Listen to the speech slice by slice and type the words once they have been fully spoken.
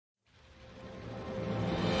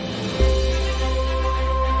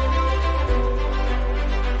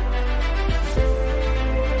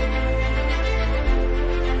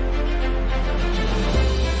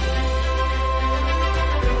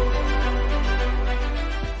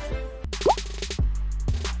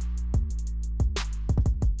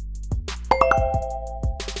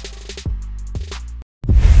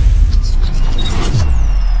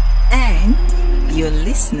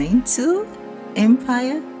listening to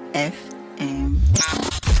Empire FM.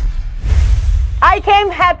 I came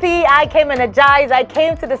happy, I came energized, I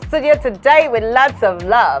came to the studio today with lots of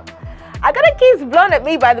love. I got a kiss blown at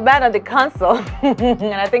me by the man on the console, and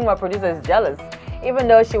I think my producer is jealous, even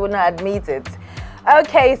though she would not admit it.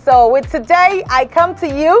 Okay, so with today, I come to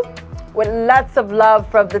you with lots of love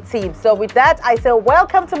from the team. So with that, I say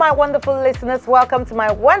welcome to my wonderful listeners, welcome to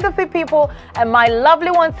my wonderful people, and my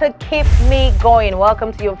lovely ones who keep me going.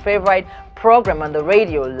 Welcome to your favorite program on the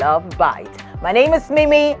radio, Love Bite. My name is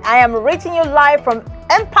Mimi. I am reaching you live from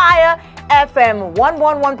Empire FM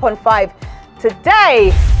 111.5.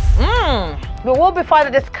 Today, we will be further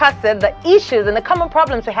discussing the issues and the common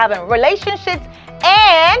problems we have in relationships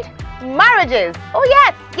and marriages. Oh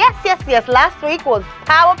yes. Last week was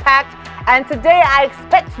power-packed, and today I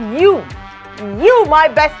expect you, my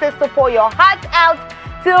bestest, to pour your heart out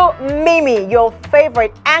to Mimi, your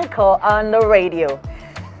favorite anchor on the radio.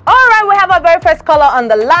 All right, we have our very first caller on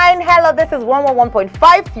the line. Hello, this is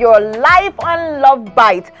 111.5. You're live on Love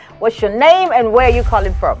Bite. What's your name and where are you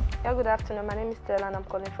calling from? Yeah, good afternoon. My name is Stella and I'm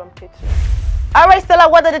calling from Kitchen. All right, Stella,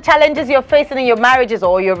 what are the challenges you're facing in your marriages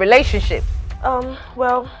or your relationship?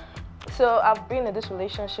 Well, so I've been in this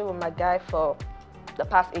relationship with my guy for the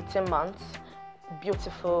past 18 months.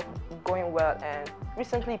 Beautiful, going well, and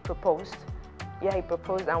recently he proposed. Yeah, he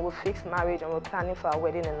proposed and we fixed marriage and we're planning for our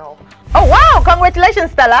wedding and all. Oh wow,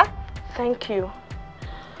 congratulations, Stella. Thank you.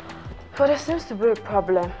 But there seems to be a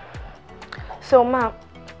problem. So ma'am,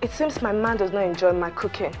 it seems my man does not enjoy my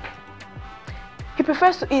cooking. He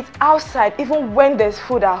prefers to eat outside even when there's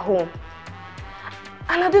food at home.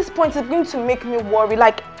 And at this point, it's beginning to make me worry.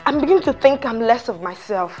 Like, I'm beginning to think I'm less of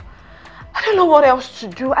myself. I don't know what else to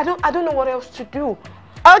do. I don't know what else to do.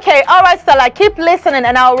 Okay, all right, Stella, keep listening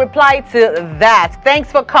and I'll reply to that.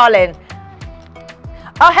 Thanks for calling.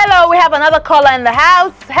 Oh, hello, we have another caller in the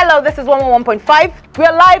house. Hello, this is 111.5.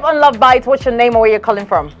 We're live on Love Bites. What's your name or where you're calling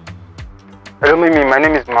from? Hello, Mimi. My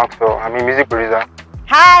name is Maxwell. I'm a music producer.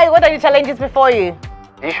 Hi, what are your challenges before you?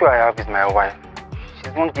 The issue I have is my wife.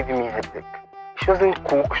 She's not giving me a headache. She doesn't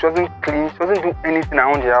cook, she doesn't clean, she doesn't do anything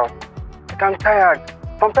around the house. Like, I'm tired.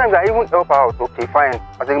 Sometimes I even help her out. Okay, fine.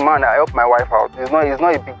 As a man, I help my wife out. It's not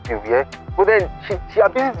a big deal, yeah? But then she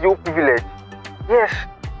abuses your privilege. Yes,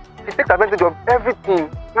 she takes advantage of everything.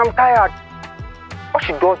 And I'm tired. What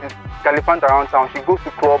she does is gallivant around town. She goes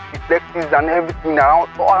to clubs, she flexes and everything around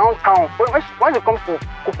town. But when it comes to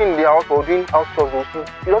cooking in the house or doing house chores,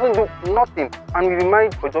 she doesn't do nothing. And we've been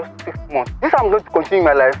married for just 6 months. This I'm going to continue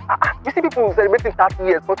my life. You see people celebrating 30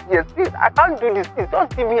 years, 40 years. Please, I can't do this. Please,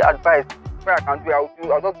 just give me advice. Where I can do,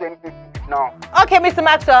 I'll not do anything now. Okay, Mr.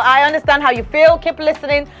 Maxwell, I understand how you feel. Keep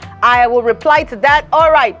listening. I will reply to that.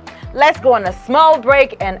 All right, let's go on a small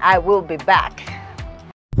break and I will be back.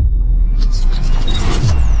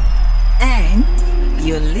 And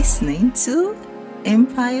you're listening to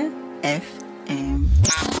Empire FM.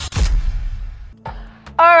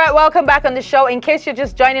 All right, welcome back on the show. In case you're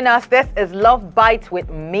just joining us, this is Love Bites with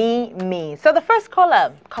me. So the first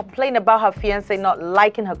caller complained about her fiancé not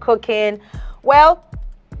liking her cooking. Well,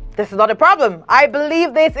 this is not a problem. I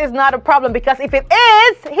believe this is not a problem because if it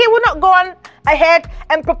is, he would not go on ahead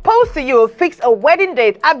and propose to you, fix a wedding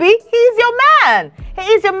date. Abi, he's your man. He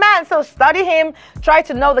is your man, so study him. Try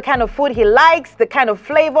to know the kind of food he likes, the kind of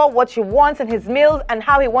flavor, what he wants in his meals, and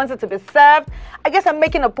how he wants it to be served. I guess I'm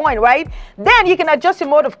making a point, right? Then you can adjust your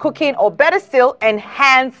mode of cooking, or better still,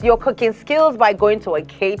 enhance your cooking skills by going to a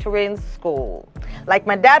catering school. Like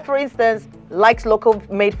my dad, for instance, likes local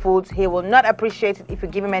made foods. He will not appreciate it if you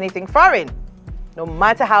give him anything foreign, no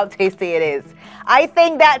matter how tasty it is. I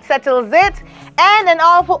think that settles it. And then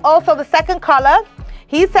also the second caller,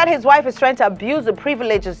 he said his wife is trying to abuse the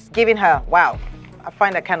privileges given her. Wow, I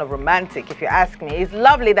find that kind of romantic if you ask me. It's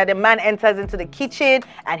lovely that a man enters into the kitchen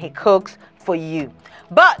and he cooks for you.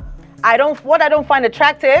 But what I don't find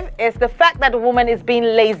attractive is the fact that the woman is being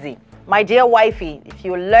lazy. My dear wifey, if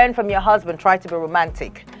you learn from your husband, try to be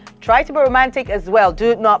romantic. Try to be romantic as well.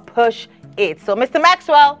 Do not push it. So Mr.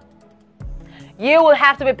 Maxwell, you will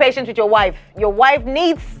have to be patient with your wife. Your wife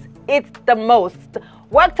needs it the most.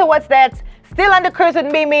 Work towards that. Still on the cruise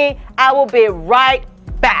with Mimi. I will be right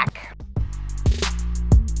back.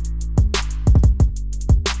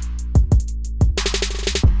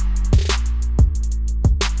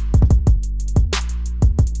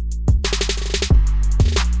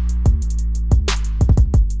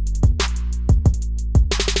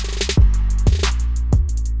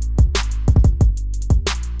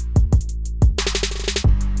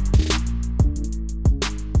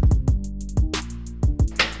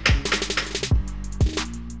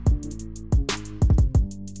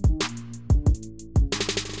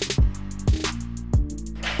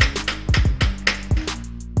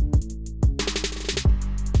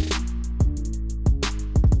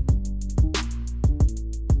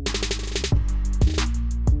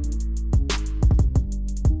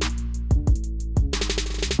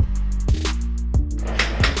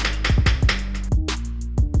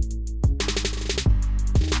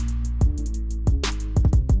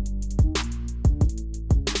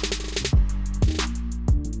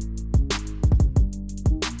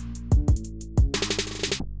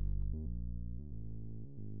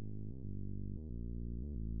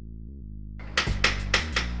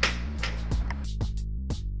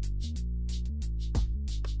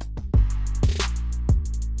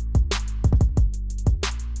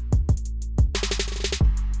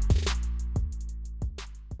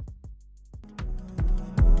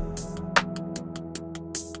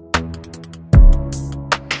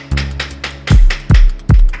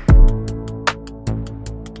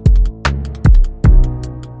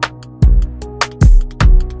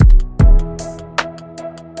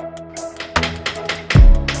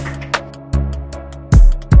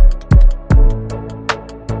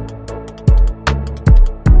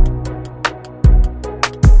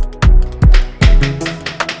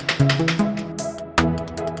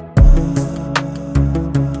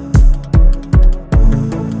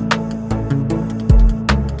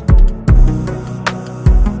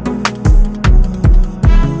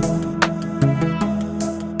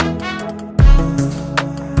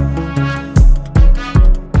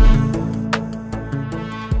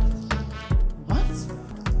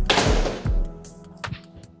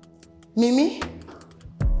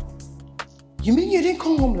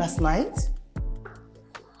 last night?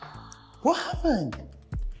 What happened?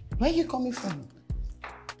 Where are you coming from?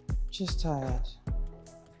 Just tired.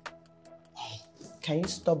 Can you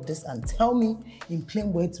stop this and tell me in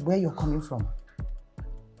plain words where you're coming from?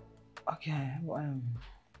 Okay, well,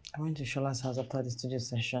 I went to Shola's house after the studio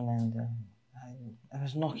session and I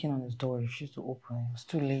was knocking on his door. He refused to open. It was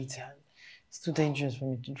too late. It's too dangerous for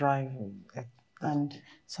me to drive. And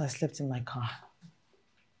so I slept in my car.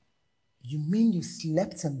 You mean you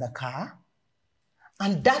slept in the car?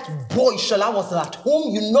 And that boy Shola was at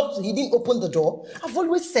home, you knocked, he didn't open the door? I've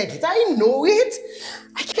always said it, I know it.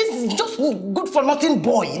 I guess he's just good for nothing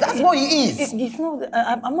boy. That's what he is. It's not,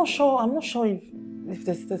 I'm not sure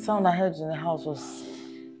if the sound I heard in the house was,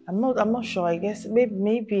 I'm not sure. I guess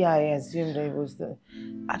maybe I assumed it was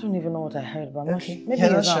I don't even know what I heard, but I'm not sure. Maybe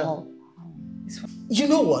You're not it's sure. You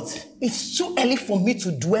know what? It's too early for me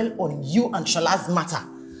to dwell on you and Shola's matter.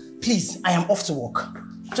 Please, I am off to work.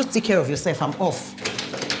 Just take care of yourself, I'm off.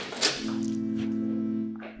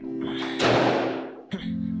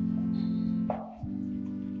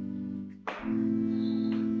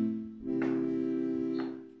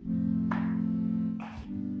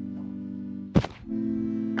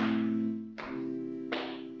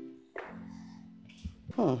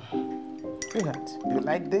 You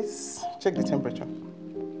like this? Check the temperature.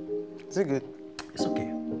 Is it good? It's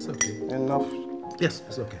okay. It's okay. Enough? Yes,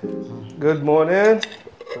 it's okay. Good morning.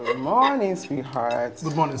 Good morning, sweetheart.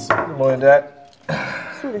 Good morning, sir. Good morning, Dad.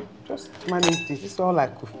 Sweetie, just manage this. This is all I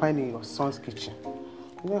could find in your son's kitchen.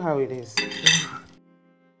 You know how it is.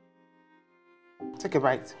 Take a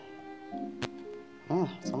bite.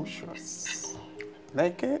 Some shots.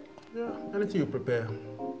 Like it? Yeah, anything you prepare,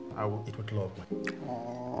 I will eat with love.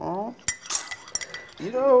 Aww.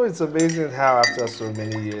 You know, it's amazing how after so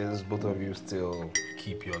many years, both of you still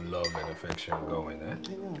keep your love and affection going, eh?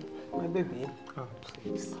 Yeah, my baby. Oh,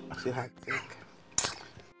 please. She had sick.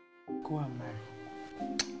 Go and marry.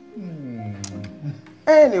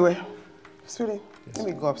 Anyway, sweetie, let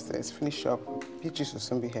me go upstairs, finish up. Peaches will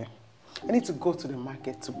soon be here. I need to go to the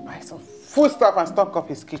market to buy some food stuff and stock up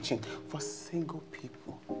his kitchen for single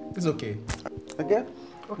people. It's okay. Okay?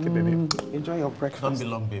 Okay, baby. Enjoy your breakfast. Don't be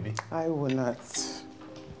long, baby. I will not.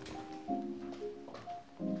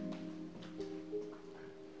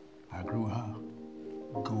 I agree with her.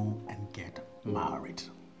 Go and get married.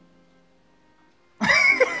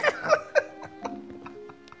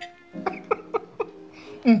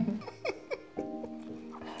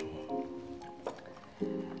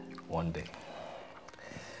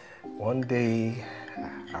 One day,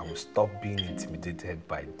 I will stop being intimidated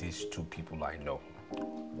by these two people I know.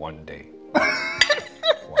 One day.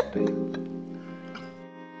 One day.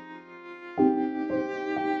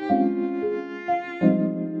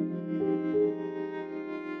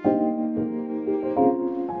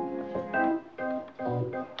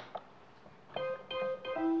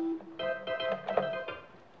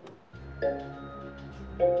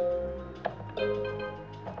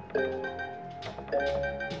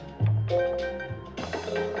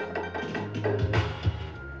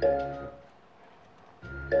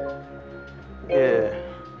 Yeah.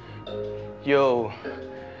 Yo,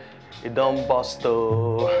 it don't bust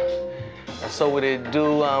though. That's how they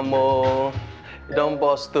do, amo. It don't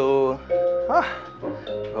bust though. Ah.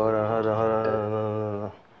 Hold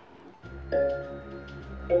on.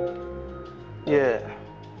 Yeah.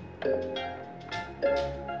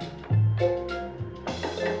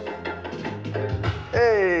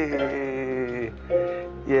 Hey.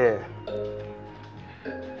 Yeah.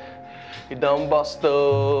 It don't bust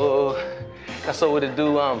though. That's how they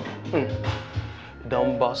do,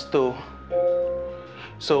 Don't bust though.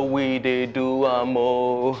 So we they do,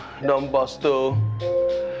 don't bust though.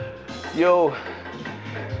 Yo.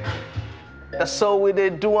 That's how we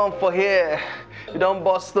they do, for here. You don't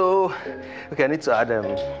bust though. Okay, I need to add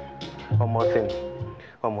one more thing.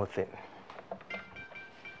 One more thing.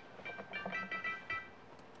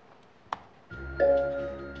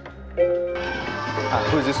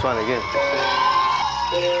 Who's this one again?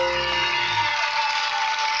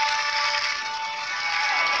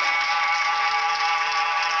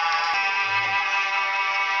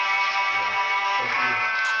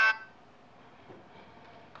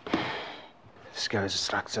 This guy is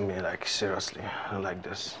distracting me, like, seriously. I don't like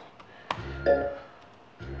this.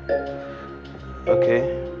 Okay.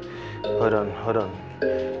 Hold on.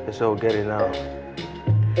 Let's all get it now.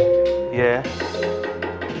 Yeah.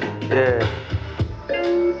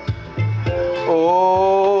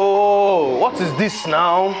 Oh, what is this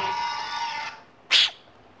now?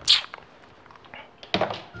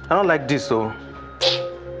 I don't like this, though.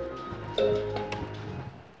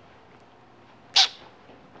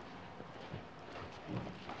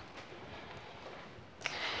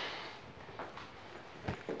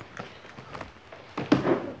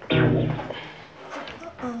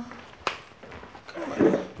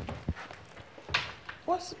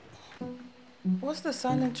 what's the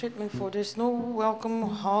silent treatment for? There's no welcome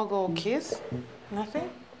hug or kiss? Nothing?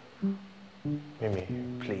 Mimi,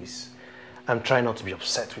 please. I'm trying not to be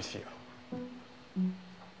upset with you.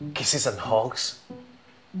 Kisses and hugs?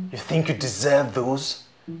 You think you deserve those?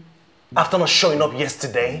 After not showing up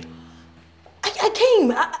yesterday? I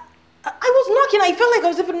came. I was knocking. I felt like I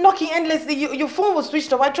was even knocking endlessly. Your phone was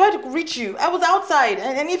switched off. I tried to reach you. I was outside.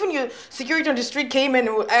 And even your security on the street came and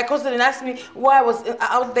accosted and asked me why I was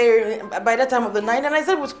out there by that time of the night. And I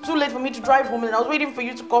said it was too late for me to drive home and I was waiting for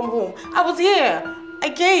you to come home. I was here. I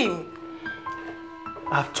came.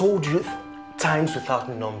 I've told you times without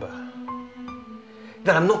number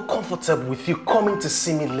that I'm not comfortable with you coming to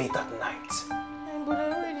see me late at night. But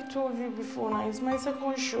I already told you before now. It's my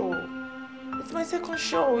second show. It's my second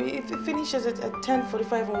show. It finishes at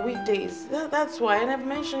 10:45 on weekdays. That's why, and I've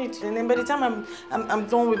mentioned it. And then by the time I'm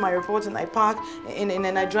done with my reports and I park and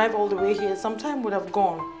then I drive all the way here, some time would have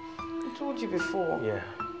gone. I told you before. Yeah,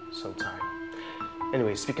 some time.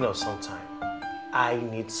 Anyway, speaking of some time, I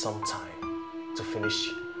need some time to finish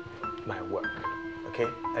my work. Okay?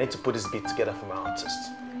 I need to put this beat together for my artist.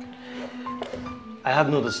 I have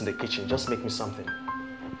noodles in the kitchen. Just make me something.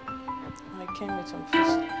 I came with some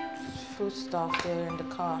food stuff there in the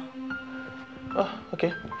car. Oh,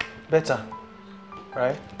 okay. Better.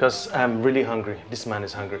 Right? Because I'm really hungry. This man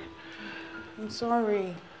is hungry. I'm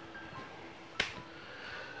sorry.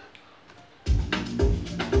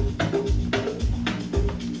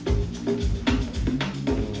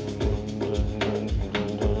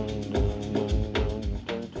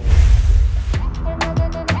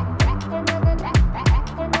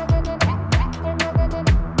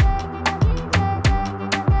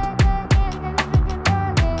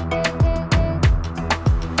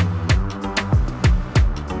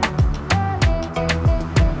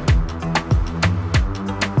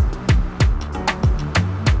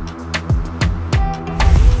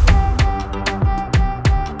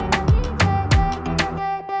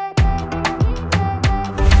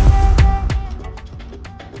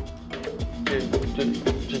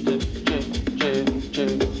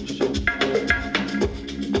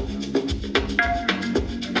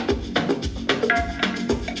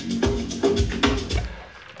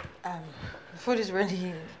 Food is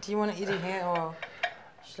ready. Do you want to eat it here or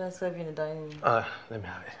should I serve you in the dining room? Let me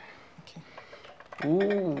have it. Okay.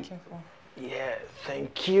 Ooh. Be careful. Yeah,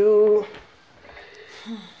 thank you.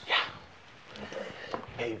 Yeah.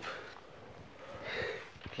 Babe.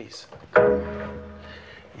 Please.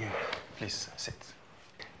 Yeah, please sit.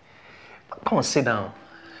 Come on, sit down.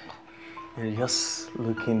 You're just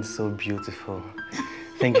looking so beautiful.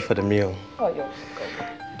 Thank you for the meal. Oh, you're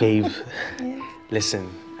welcome. Babe, Yeah. listen,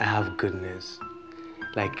 I have good news.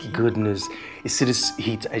 Like, good news. You see this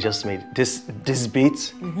hit I just made? This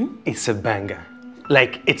beat, it's a banger.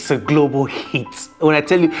 Like, it's a global hit. When I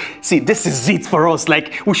tell you, see, this is it for us.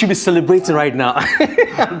 Like, we should be celebrating right now.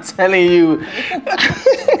 I'm telling you.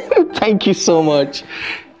 Thank you so much.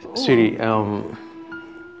 Oh. Sweetie,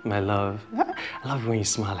 my love, I love when you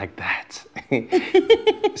smile like that.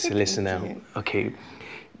 So listen now, okay,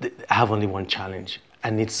 I have only one challenge. I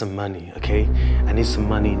need some money, okay? I need some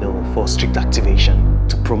money, you know, for strict activation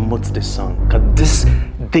to promote this song. Cause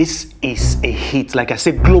this is a hit, like I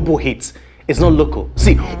said, global hit. It's not local.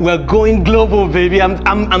 See, we're going global, baby.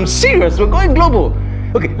 I'm serious. We're going global.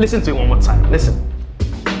 Okay, listen to it one more time. Listen.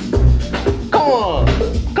 Come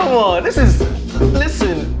on. This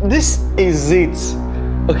is it.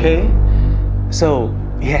 Okay? So,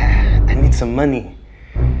 yeah, I need some money.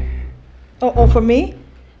 Oh, for me?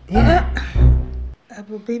 Yeah.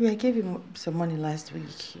 But baby, I gave you some money last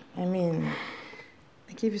week. I mean,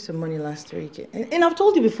 I gave you some money last week. And I've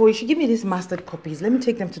told you before, you should give me these mastered copies. Let me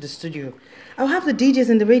take them to the studio. I'll have the DJs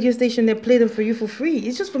in the radio station there play them for you for free.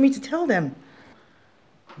 It's just for me to tell them.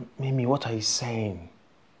 Mimi, what are you saying?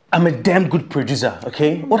 I'm a damn good producer,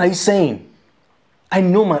 okay? What are you saying? I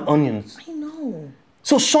know my onions. I know.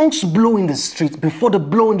 So songs blow in the street before they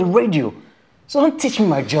blow in the radio. So don't teach me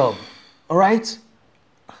my job, all right?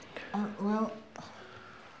 Well,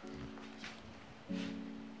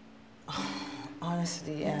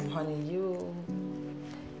 honestly, honey,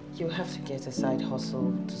 you have to get a side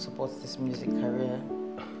hustle to support this music career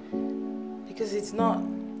because it's not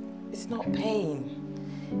paying.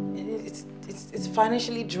 It's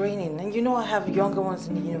financially draining, and you know I have younger ones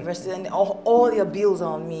in the university, and all their bills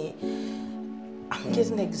are on me. I'm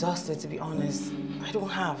getting exhausted, to be honest. I don't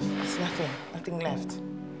have. It's nothing left.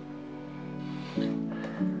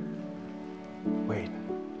 Wait,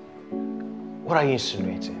 what are you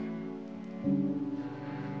insinuating?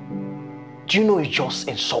 Do you know you just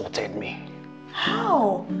insulted me?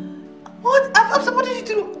 How? What? I've supported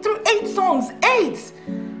you through 8 songs. 8!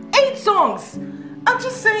 8 songs! I'm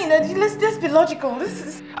just saying that let's be logical. This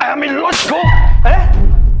is... I am illogical! Eh?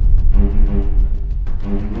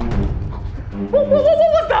 What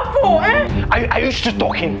was that for, eh? Are you still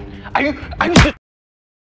talking? Are you still...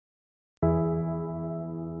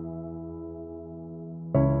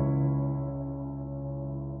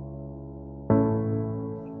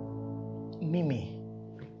 Mimi,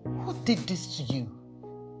 who did this to you?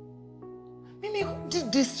 Mimi, who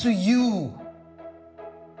did this to you?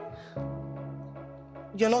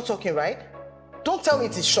 You're not talking, right? Don't tell me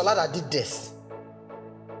it is Shola that did this.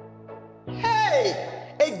 Hey!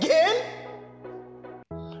 Again?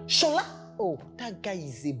 Shola? Oh, that guy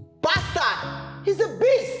is a bastard! He's a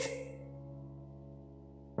beast!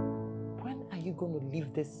 When are you going to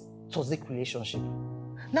leave this toxic relationship?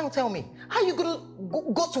 Now tell me, how are you going to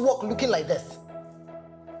go to work looking like this?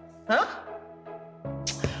 Huh?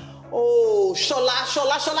 Oh,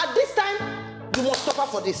 Shola, this time you must suffer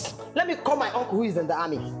for this. Let me call my uncle who is in the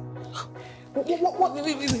army. What?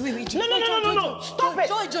 Wait. No. Stop it.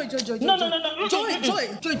 Joy. No. Joy,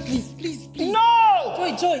 please.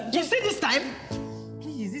 No. Joy. You see this time?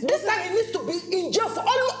 Please. This time he needs to be in jail for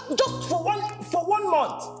just for one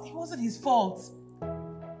month. It wasn't his fault.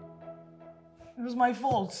 It was my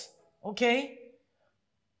fault, okay?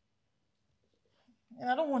 And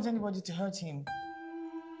I don't want anybody to hurt him.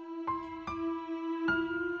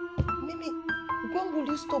 Mimi, when will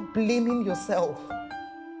you stop blaming yourself?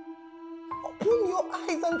 Open your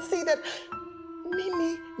eyes and see that,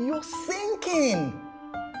 Mimi, you're sinking.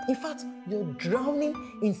 In fact, you're drowning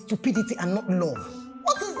in stupidity and not love.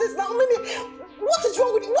 What is this now, Mimi? What is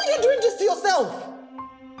wrong with you? Why are you doing this to yourself?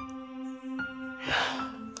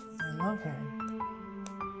 I love him.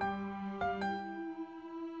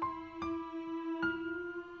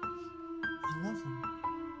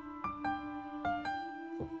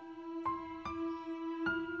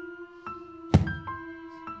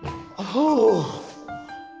 Oh.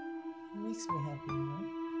 It makes me happy, you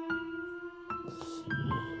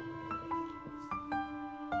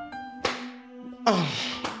know?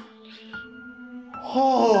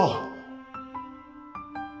 Oh.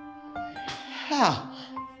 Yeah.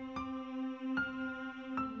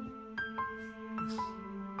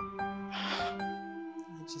 I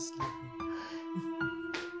just love him.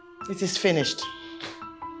 It is finished.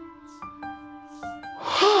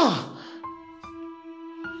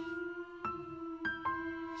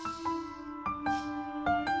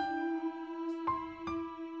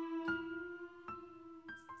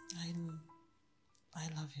 I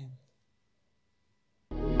love him.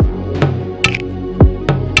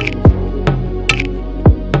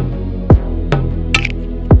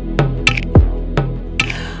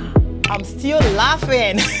 I'm still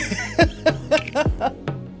laughing.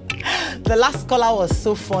 The last caller was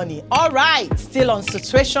so funny. All right, still on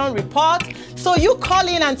situation report. So you call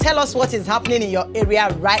in and tell us what is happening in your area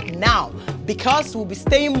right now, because we'll be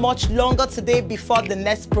staying much longer today before the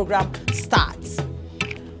next program starts.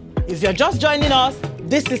 If you're just joining us,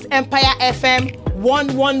 this is Empire FM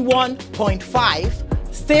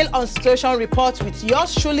 111.5. Still on situation report with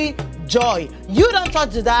yours truly, Joy. You don't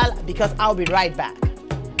touch the dial because I'll be right back.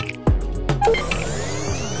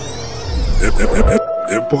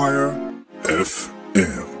 Empire FM.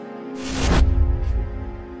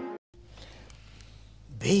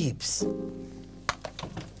 Babes,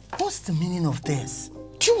 what's the meaning of this?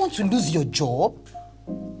 Do you want to lose your job?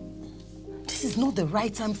 This is not the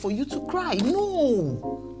right time for you to cry. No.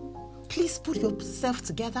 Please put yourself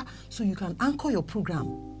together so you can anchor your program.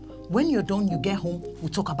 When you're done, you get home, we'll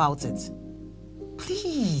talk about it.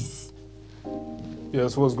 Please.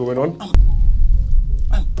 Yes, what's going on?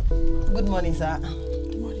 Good morning, sir.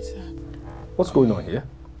 Good morning, sir. What's going on here?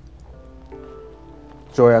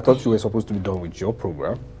 Joy, I thought you were supposed to be done with your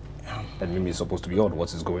program. And Mimi is supposed to be on.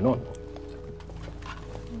 What is going on?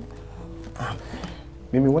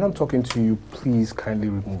 Mimi, when I'm talking to you, please kindly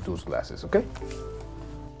remove those glasses, okay?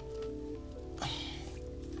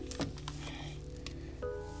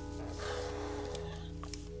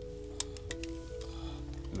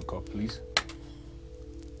 Look up, please.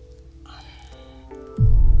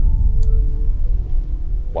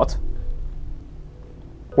 What?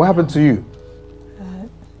 What happened to you?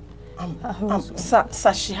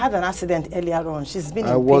 Sir, she had an accident earlier on. She's been in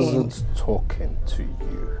pain. I wasn't talking to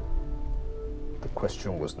you. The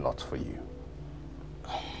question was not for you.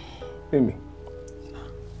 Mimi,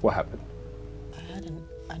 what happened? I had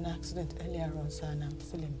an accident earlier on, sir, and I'm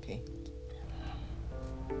still in pain.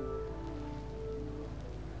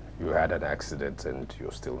 You had an accident and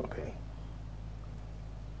you're still in pain.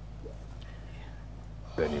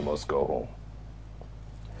 Then you must go home.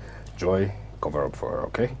 Joy, cover up for her,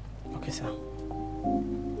 okay? Okay, sir.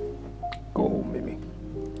 Go home, Mimi.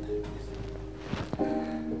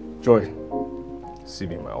 Joy, see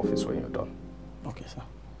me in my office when you're done. Okay, sir.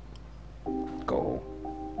 Go home.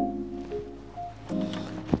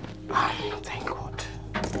 Thank God.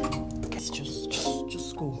 Guess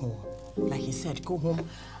just go home. Like he said, go home.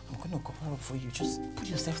 I'm gonna cover up for you. Just put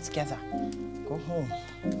yourself together. Go home.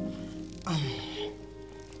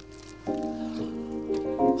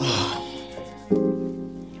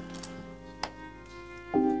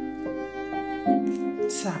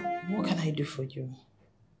 Sir, what can I do for you?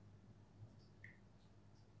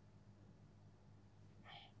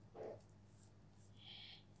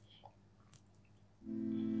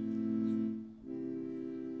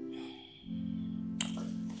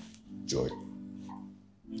 Joy.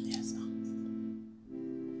 Yes, sir.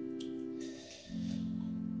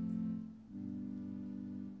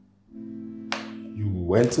 You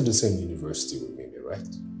went to the same university with Mimi, right?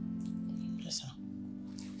 Yes, sir.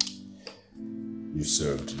 You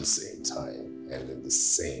served the same time and in the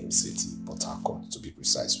same city, Port Harcourt, to be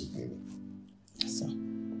precise, with Mimi. Yes, sir.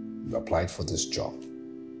 You applied for this job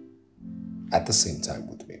at the same time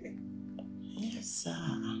with Mimi. Yes, sir.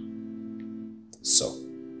 So,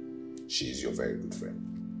 she is your very good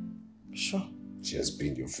friend. Sure. She has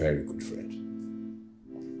been your very good friend.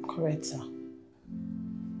 Correct, sir.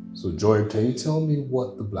 So, Joy, can you tell me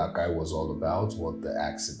what the black eye was all about? What the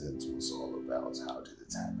accident was all about? How did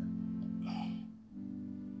it happen?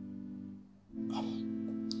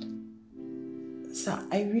 Sir,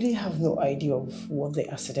 I really have no idea of what the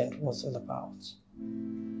accident was all about.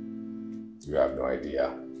 You have no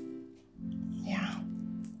idea? Yeah.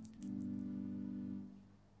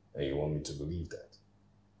 And you want me to believe that?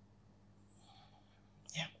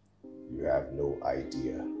 Yeah. You have no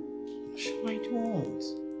idea? Sure, I don't.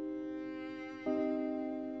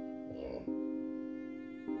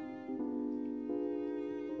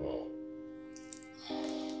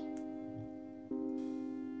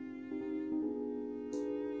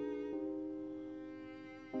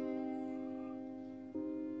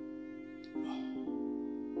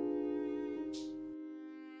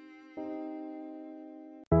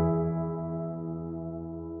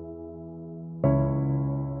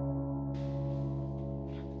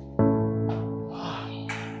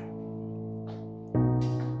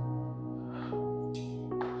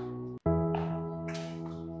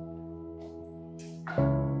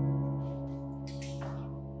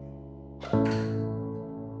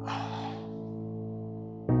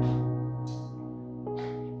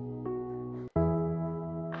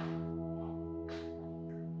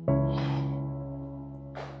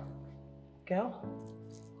 Girl,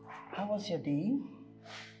 how was your day?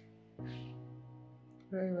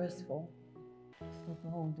 Very restful. Slept the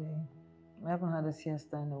whole day. I haven't had a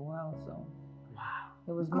siesta in a while, so wow,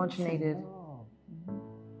 it was good much needed.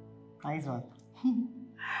 Nice one.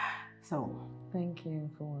 So, thank you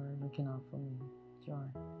for looking out for me, Joy.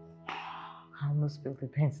 I almost spilled the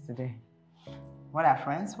paints today. What are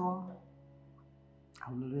friends for?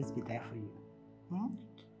 I will always be there for you.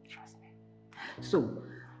 Trust me. So,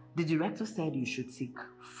 the director said you should take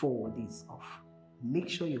 4 days off. Make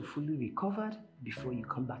sure you're fully recovered before you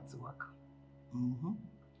come back to work.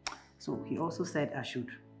 So he also said I should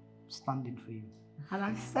stand in for you. And I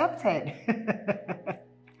accepted.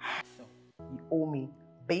 So you owe me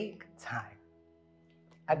big time.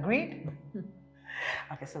 Agreed?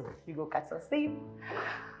 Okay, so you go catch some sleep.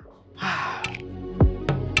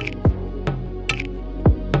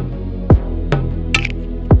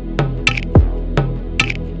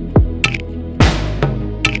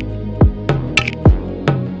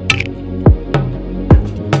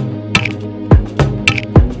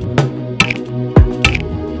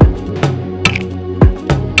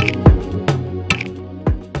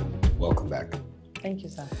 Thank you,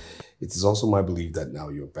 sir. It is also my belief that now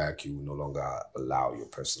you're back, you will no longer allow your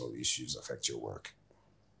personal issues affect your work.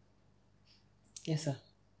 Yes, sir.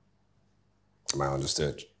 Am I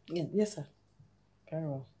understood? Yes, sir. Very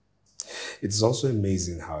well. It is also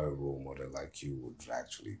amazing how a role model like you would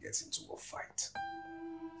actually get into a fight.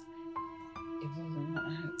 It wasn't what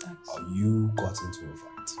I had asked. Or you got into a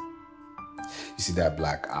fight. You see that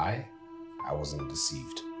black eye? I wasn't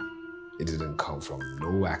deceived. It didn't come from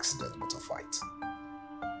no accident but a fight.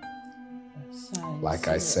 Like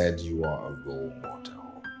I said, you are a role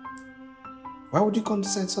model. Why would you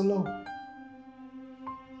condescend so low?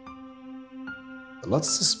 A lot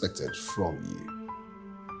is expected from you.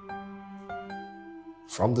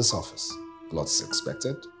 From this office, a lot is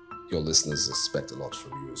expected. Your listeners expect a lot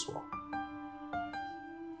from you as well.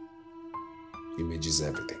 Image is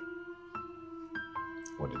everything.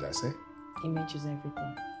 What What did I say? Image is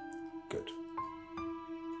everything. Good.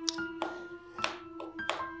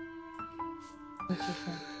 Thank you,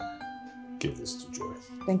 sir. Give this to Joy.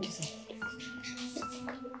 Thank you, sir.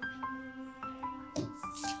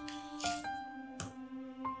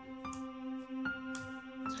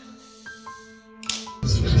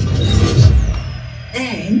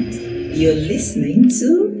 And you're listening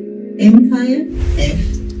to Empire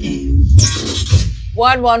FM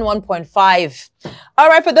 111.5. All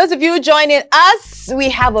right, for those of you joining us, we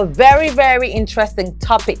have a very, very interesting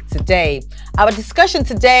topic today. Our discussion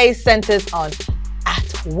today centers on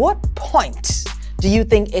at what point do you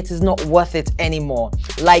think it is not worth it anymore?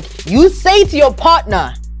 Like you say to your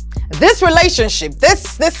partner, this relationship,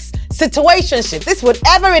 this situationship, this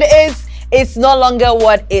whatever it is, it's no longer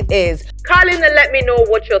what it is. Call in and let me know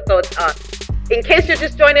what your thoughts are. In case you're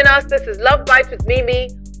just joining us, this is Love Bites with Mimi,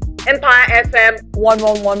 Empire FM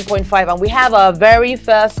 111.5, and we have our very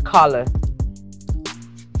first caller.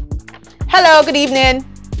 Hello, good evening.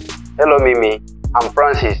 Hello, Mimi. I'm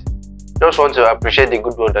Francis. Just want to appreciate the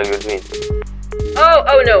good work that you're doing.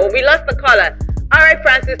 Oh no, we lost the caller. All right,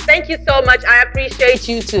 Francis, thank you so much. I appreciate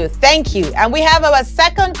you too. Thank you. And we have our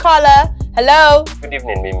second caller. Hello. Good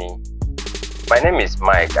evening, Mimi. My name is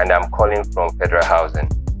Mike, and I'm calling from Federal Housing.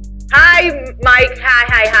 Hi, Mike.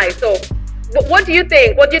 Hi. So, what do you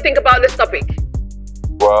think? What do you think about this topic?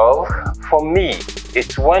 Well, for me,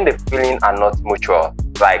 it's when the feelings are not mutual,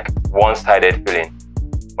 like one-sided feeling.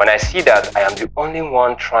 When I see that I am the only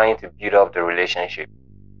one trying to build up the relationship,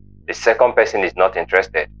 the second person is not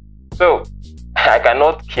interested. So, I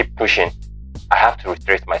cannot keep pushing. I have to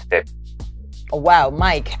retrace my steps. Wow,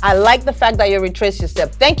 Mike, I like the fact that you retrace your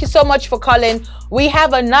step. Thank you so much for calling. We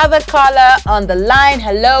have another caller on the line.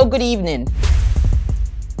 Hello, good evening.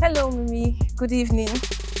 Hello, Mimi. Good evening.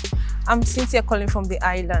 I'm Cynthia calling from the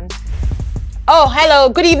island. Oh, hello.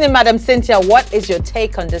 Good evening, Madam Cynthia. What is your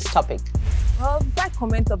take on this topic? Well, before I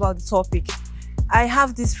comment about the topic, I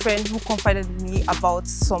have this friend who confided in me about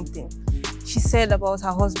something. She said about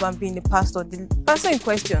her husband being a pastor. The pastor in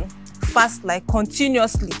question fasts like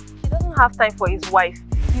continuously. He doesn't have time for his wife.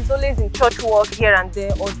 He's always in church work here and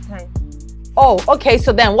there all the time. Oh, okay.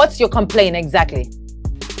 So then what's your complaint exactly?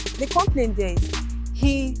 The complaint there is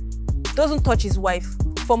he doesn't touch his wife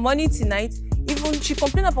from morning to night. Even she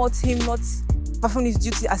complained about him not performing his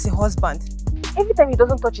duty as a husband. Every time he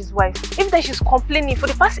doesn't touch his wife, every time she's complaining. For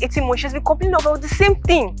the past 18 months, she's been complaining about the same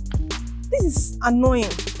thing. This is annoying.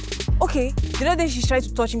 Okay, the other day she tried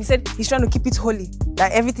to touch him. He said he's trying to keep it holy,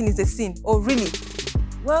 that everything is a sin. Oh, really?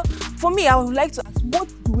 Well, for me, I would like to ask,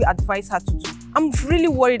 what do we advise her to do? I'm really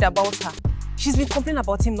worried about her. She's been complaining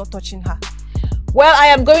about him not touching her. Well, I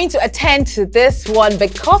am going to attend to this one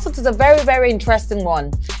because it is a very, very interesting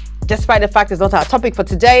one. Despite the fact it's not our topic for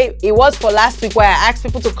today, it was for last week where I asked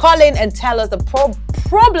people to call in and tell us the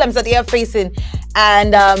problems that they are facing.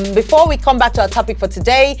 And before we come back to our topic for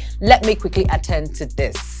today, let me quickly attend to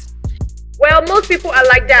this. Well, most people are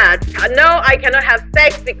like that. No, I cannot have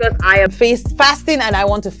sex because I am fasting and I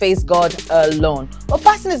want to face God alone. But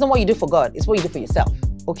fasting is not what you do for God. It's what you do for yourself.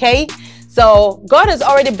 Okay? So God has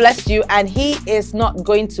already blessed you and He is not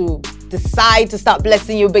going to decide to start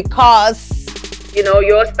blessing you because, you know,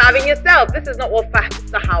 you're starving yourself. This is not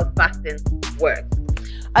how fasting works.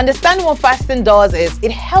 Understanding what fasting does is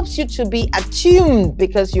it helps you to be attuned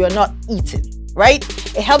because you are not eating, right?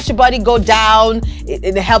 It helps your body go down.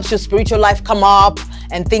 It helps your spiritual life come up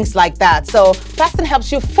and things like that. So fasting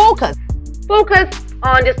helps you focus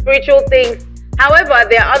on the spiritual things. However,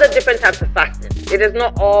 there are other different types of fasting. It is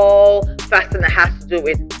not all fasting that has to do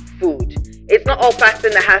with food. It's not all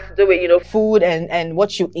fasting that has to do with, you know, food and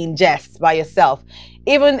what you ingest by yourself.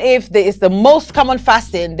 Even if there is the most common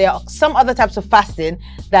fasting, there are some other types of fasting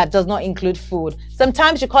that does not include food.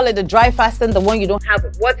 Sometimes you call it the dry fasting, the one you don't have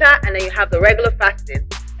water, and then you have the regular fasting.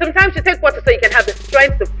 Sometimes you take water so you can have the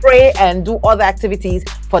strength to pray and do other activities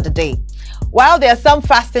for the day. While there are some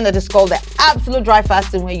fasting that is called the absolute dry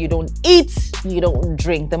fasting where you don't eat, you don't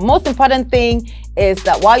drink. The most important thing is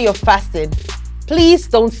that while you're fasting, please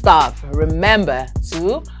don't starve. Remember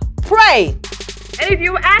to pray. And if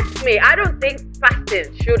you ask me, I don't think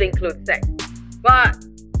fasting should include sex. But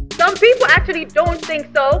some people actually don't think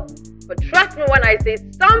so. But trust me when I say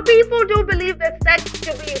some people do believe that sex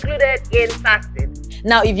should be included in fasting.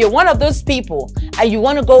 Now, if you're one of those people and you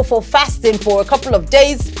want to go for fasting for a couple of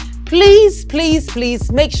days,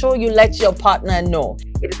 please make sure you let your partner know.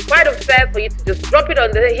 It is quite unfair for you to just drop it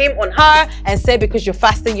on him, on her, and say because you're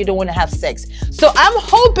fasting, you don't want to have sex. So I'm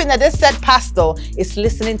hoping that this said pastor is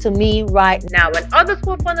listening to me right now. And others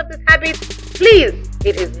who are fond of this habit, please,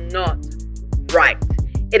 it is not right.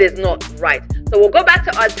 it is not right. So we'll go back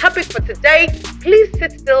to our topic for today. Please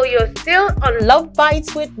sit still. You're still on Love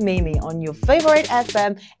Bites with Mimi on your favorite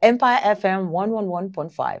FM, Empire FM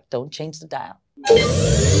 111.5. Don't change the dial.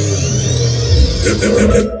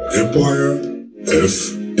 Empire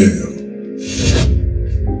FM.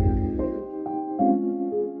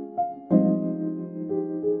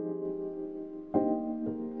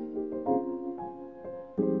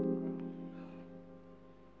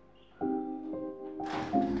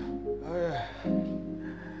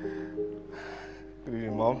 Good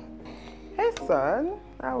evening, Mom. Hey, son.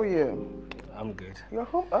 How are you? I'm good. You're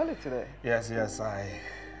home early today. Yes, I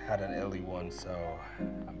had an early one, so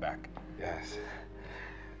I'm back. Yes.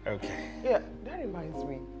 Okay. Yeah, that reminds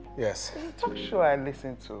me. Yes. There's a talk show I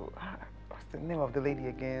listened to. What's the name of the lady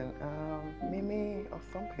again? Mimi or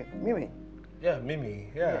something. Mimi. Yeah,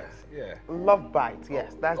 Mimi. Yeah. Yes. Yeah. Love Bite.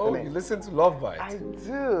 Yes, that's the name. You listen to Love Bite? I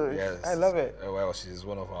do. Yes. I love it. Well, she's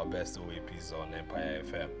one of our best OAPs on Empire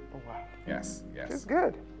FM. Oh, wow. Yes. She's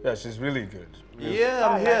good. Yeah, she's really good. Really. Yeah,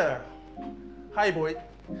 I'm here. Hi, boy.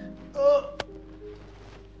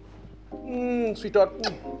 Sweetheart.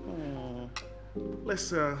 Let's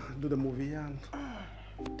do the movie and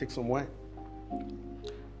take some wine.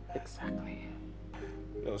 Exactly.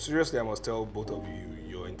 No, seriously, I must tell both of you,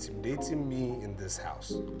 you're intimidating me in this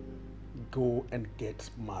house. Go and get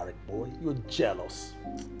married, boy. You're jealous.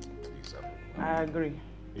 Please, I agree.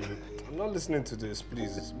 I'm not listening to this,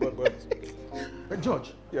 please. But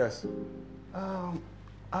George. Yes.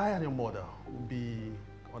 I and your mother will be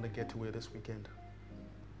on a getaway this weekend.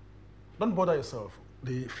 Don't bother yourself.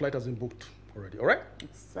 The flight has been booked already, all right?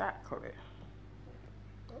 Exactly.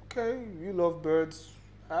 Okay, you love birds.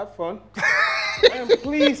 Have fun. And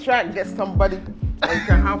please try and get somebody that you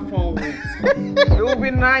can have fun with. It will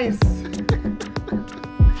be nice.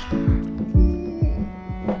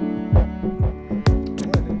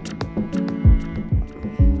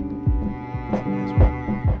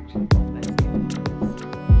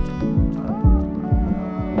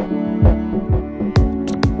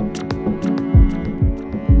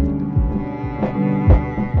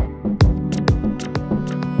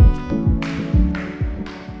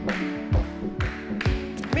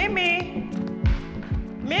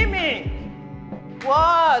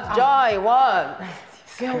 What?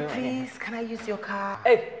 Girl, please, can I use your car?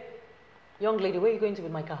 Hey, young lady, where are you going to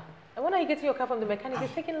with my car? And when are you getting your car from the mechanic?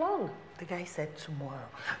 It's taking long. The guy said tomorrow.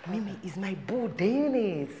 Mimi is my boo,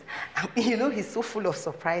 Dennis. You know, he's so full of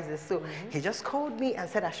surprises. So he just called me and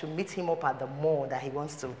said I should meet him up at the mall, that he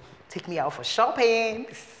wants to take me out for shopping.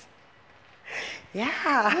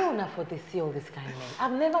 Yeah. You don't afford to see all this kind of men.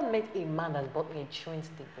 I've never met a man that's bought me a chewing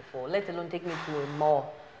stick before, let alone take me to a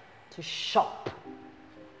mall to shop.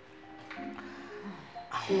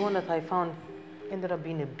 The one that I found ended up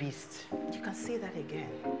being a beast. You can say that again.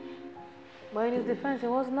 But in his defense, it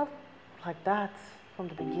was not like that from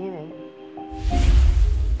the beginning.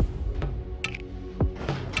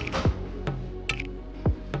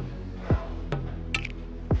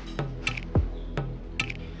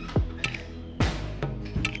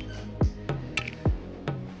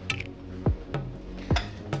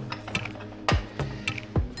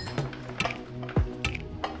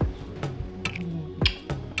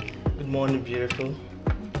 Good morning, beautiful.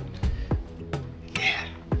 Yeah.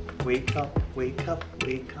 Wake up, wake up,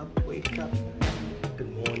 wake up, wake up.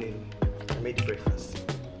 Good morning. I made you breakfast.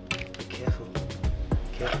 Be careful.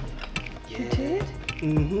 Careful. Yeah. You did?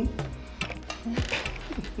 Mm-hmm.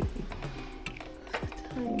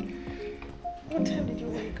 What time did you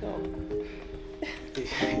wake up?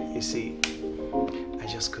 You see, I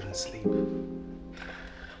just couldn't sleep.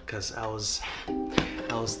 Because I was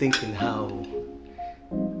thinking how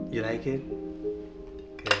you like it?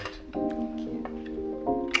 Good.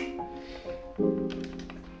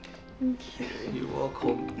 Thank you. You're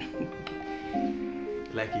welcome.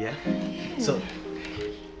 Like, yeah? So,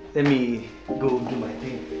 let me go do my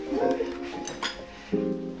thing.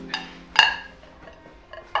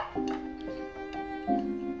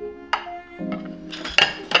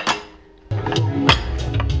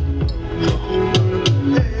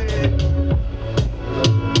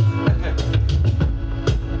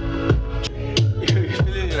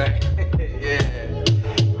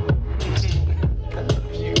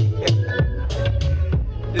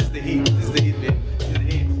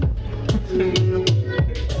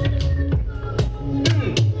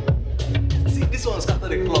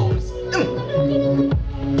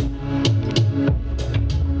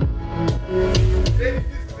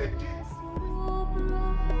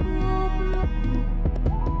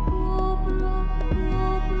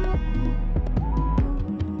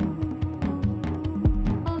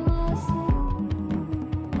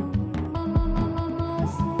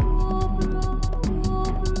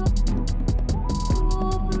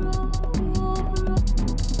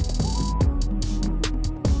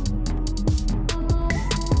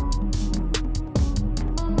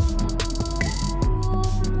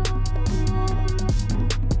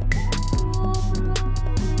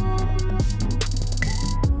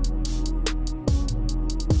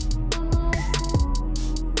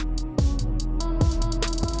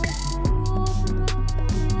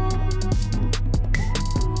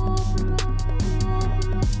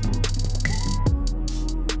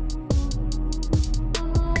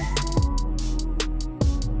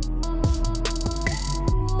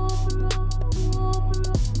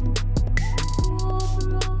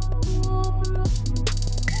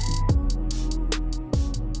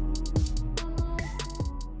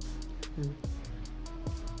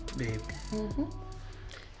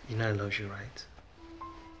 You know I love you, right?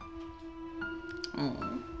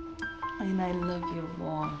 And I love you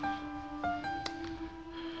more.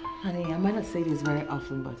 Honey, I might not say this very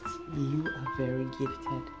often, but you are very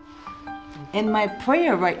gifted. And my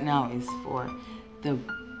prayer right now is for the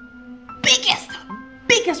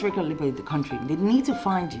biggest record label in the country. They need to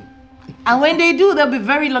find you. And when they do, they'll be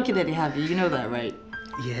very lucky that they have you. You know that, right?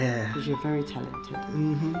 Yeah. Because you're very talented.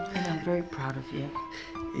 And I'm very proud of you.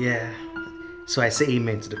 Yeah. So I say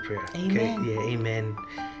amen to the prayer. Amen. Okay? Yeah, amen.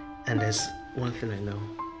 And there's one thing I know.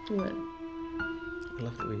 What? I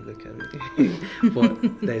love the way you look at me.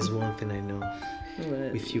 But there's one thing I know.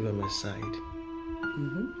 What? With you by my side,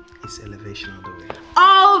 it's elevation all the way.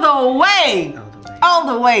 All the way! All the way. All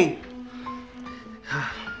the way!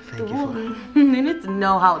 Thank you for... You need to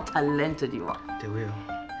know how talented you are. They will.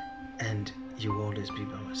 And you will always be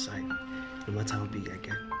by my side, no matter how big I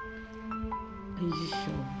get. Are you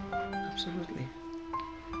sure? Absolutely.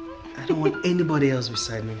 I don't want anybody else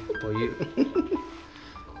beside me but you.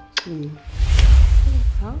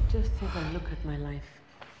 I'll just take a look at my life.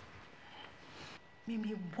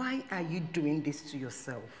 Mimi, why are you doing this to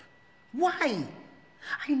yourself? Why?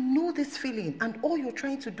 I know this feeling, and all you're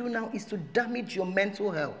trying to do now is to damage your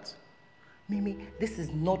mental health. Mimi, this is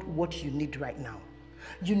not what you need right now.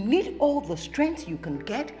 You need all the strength you can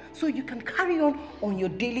get so you can carry on your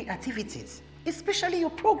daily activities, especially your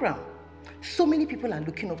program. So many people are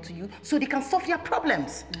looking up to you so they can solve their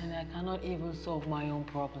problems. And I cannot even solve my own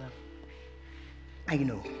problem. I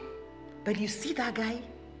know. But you see that guy?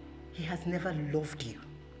 He has never loved you.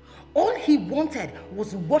 All he wanted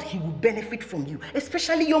was what he would benefit from you,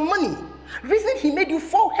 especially your money. Reason he made you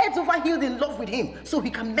fall heads over heels in love with him so he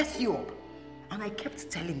can mess you up. And I kept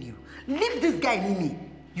telling you, leave this guy, Mimi.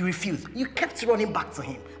 You refused. You kept running back to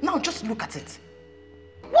him. Now just look at it.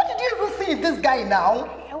 What did you even see in this guy now?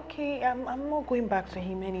 Okay, I'm not going back to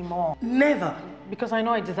him anymore. Never. Because I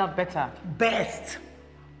know I deserve better. Best.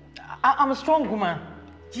 I'm a strong woman.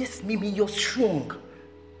 Yes, Mimi, you're strong.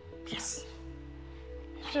 Yes.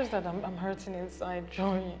 It's just that I'm hurting inside,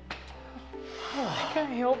 Joy. I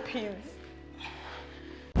can't help it.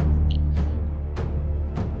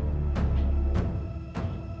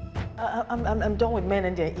 I'm done with men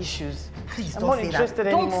and their issues. Please I'm don't not say interested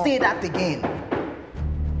that. anymore. Don't say that again.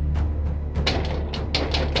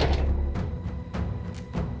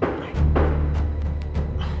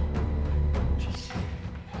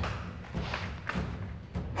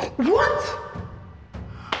 What?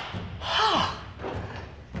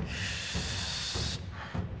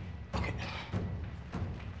 Okay.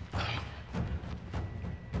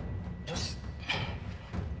 Just...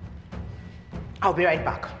 I'll be right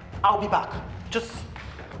back. I'll be back. Just...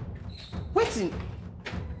 Waiting.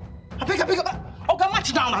 I beg. Okay,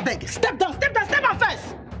 march down, I beg. Step down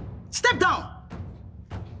first. Step down.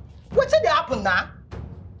 What's it happen now?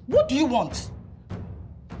 What do you want?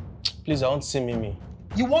 Please, I want to see Mimi.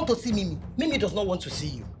 You want to see Mimi? Mimi does not want to see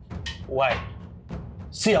you. Why?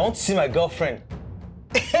 See, I want to see my girlfriend.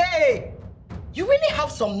 Hey! You really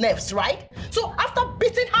have some nerves, right? So after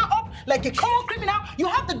beating her up like a common criminal, you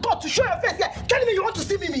have the guts to show your face here, telling me you want to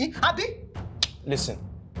see Mimi, Abi? Listen,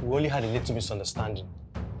 we only had a little misunderstanding.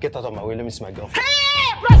 Get out of my way, let me see my girlfriend.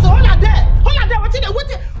 Hey, Presto, hold on there!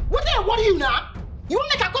 What are you now? You want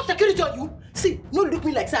make I call security on you? See, no look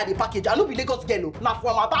me like say I dey package. I no be Lagos girl, now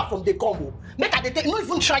from above from the combo. Make I dey take, no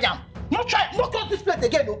even try am. No cross this place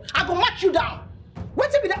again, no. I go match you down.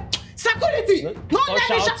 Wait till me that. Security! No,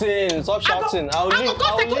 Stop shouting. I go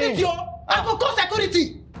call security, I go call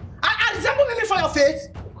security. I resemble Mimi for your face.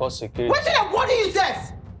 Call security. Wait till they body you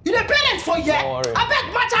sef. You the parents for here. Don't worry. I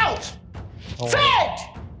beg match out. Fed!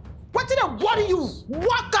 Wait till they body you.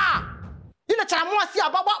 Waka! You know, I see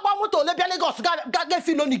about what want to let Lagos get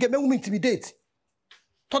feel only get me intimidate.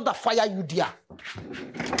 Thought that fire you there.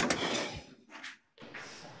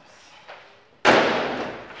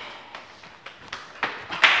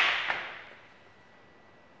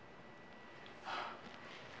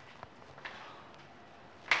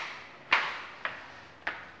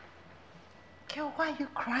 Girl, why are you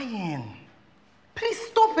crying? Please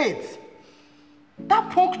stop it.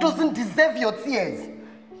 That punk doesn't deserve your tears.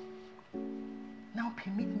 Now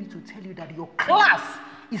permit me to tell you that your class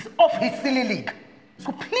is off his silly league.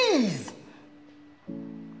 So please.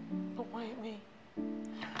 But why me?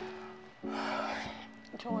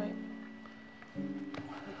 Joy.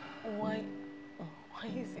 Why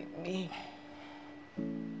is it me?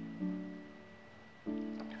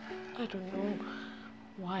 I don't know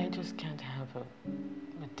why I just can't have a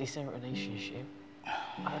decent relationship.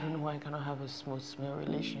 I don't know why I cannot have a smooth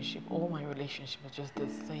relationship. All my relationships are just the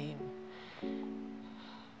same.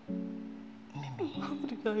 How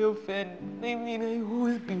did I offend? I mean, who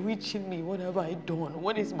is bewitching me? What have I done?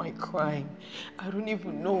 What is my crime? I don't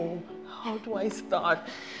even know. How do I start?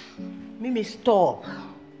 Mimi, stop.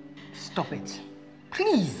 Stop it.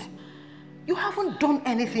 Please. You haven't done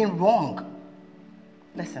anything wrong.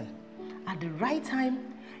 Listen, at the right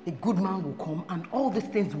time, a good man will come and all these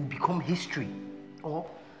things will become history. Or,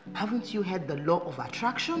 haven't you heard the law of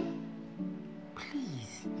attraction?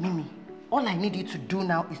 Please, Mimi, all I need you to do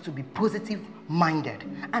now is to be positive-minded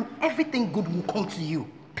and everything good will come to you.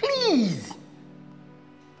 Please!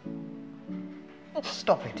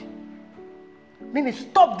 Stop it. Mimi,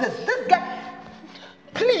 stop this. This guy...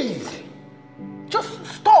 Please! Just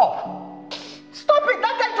stop! Stop it!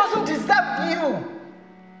 That guy doesn't deserve you!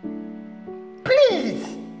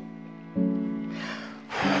 Please!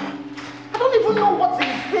 I don't even know what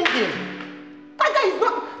he's thinking. That guy is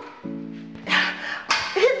not...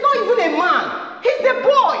 He's not even a man. He's a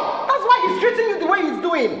boy. That's why he's treating you the way he's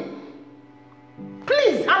doing.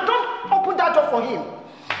 Please, and don't open that door for him.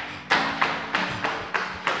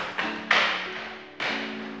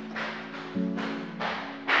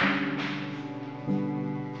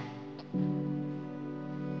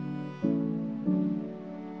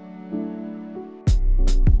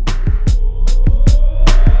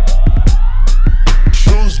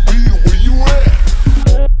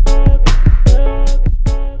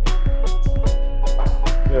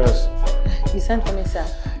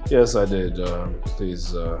 Yes, I did.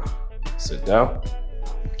 Please sit down.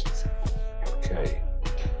 Okay.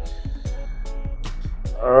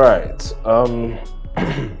 All right.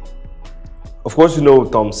 Of course, you know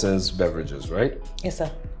Thompson's Beverages, right? Yes,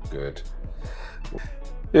 sir. Good.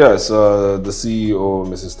 Yes, the CEO,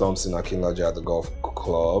 Mrs. Thompson Akinlaja at the golf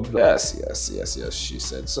club. Yes, she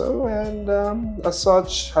said so. And as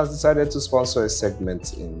such, has decided to sponsor a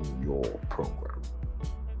segment in your program.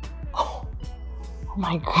 Oh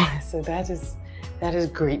my God! So that is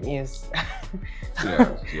great news.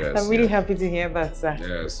 Yes. I'm really happy to hear that, sir.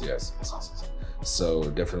 Yes. So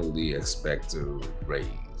definitely expect to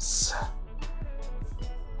raise.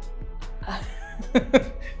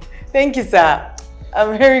 Thank you, sir.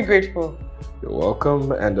 I'm very grateful. You're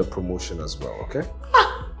welcome, and a promotion as well. Okay.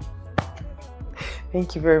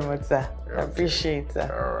 Thank you very much, sir. Okay. I appreciate that.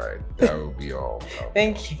 All right, that will be all.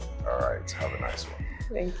 Thank you. All right, have a nice one.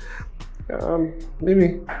 Thank you.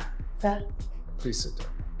 Mimi. Sir? Please sit down.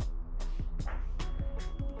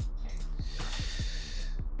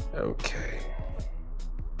 Okay.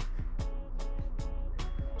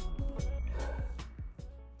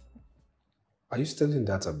 Are you still in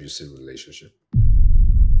that abusive relationship?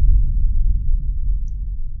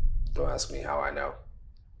 Don't ask me how I know.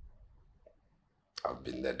 I've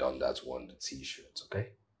been there, done that, worn the t-shirt,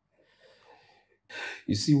 okay?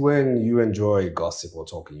 You see, when you enjoy gossip or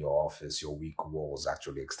talk in your office, your weak walls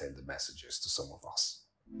actually extend the messages to some of us.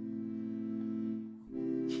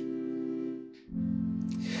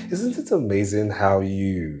 Isn't it amazing how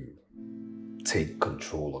you take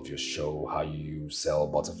control of your show, how you sell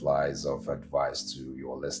butterflies of advice to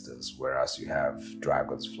your listeners, whereas you have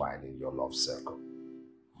dragons flying in your love circle?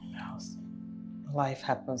 Life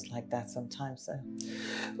happens like that sometimes, sir.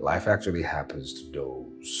 Life actually happens to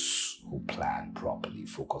those who plan properly,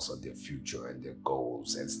 focus on their future and their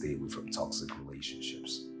goals, and stay away from toxic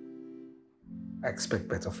relationships. I expect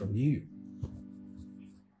better from you.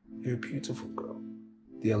 You're a beautiful girl.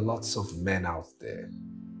 There are lots of men out there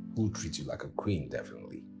who treat you like a queen,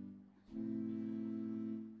 definitely.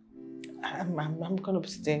 I'm going to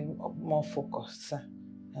stay more focused, sir.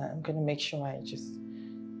 I'm going to make sure I just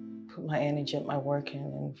put my energy at my work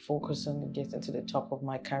and focus on getting to the top of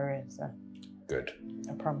my career, sir. Good.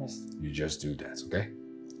 I promise. You just do that, okay?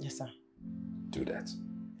 Yes, sir. Do that.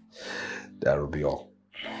 That'll be all.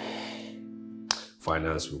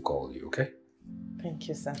 Finance will call you, okay? Thank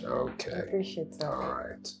you, sir. Okay. I appreciate it, sir. All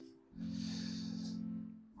right.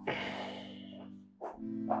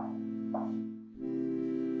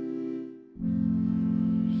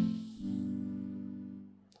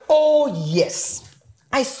 Oh, yes.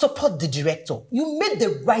 I support the director. You made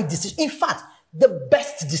the right decision. In fact, the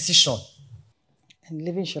best decision. And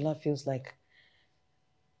leaving Shola feels like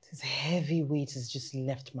this heavy weight has just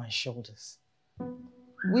left my shoulders.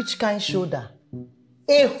 Which kind shoulder?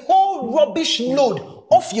 A whole rubbish load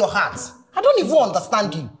off your heart. I don't even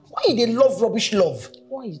understand you. Why they love rubbish love?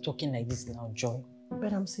 Why are you talking like this now, Joy?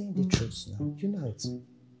 But I'm saying the truth now. You know it.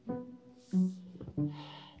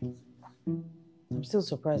 I'm still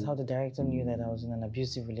surprised how the director knew that I was in an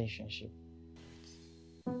abusive relationship.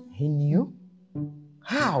 He knew?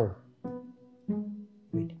 How?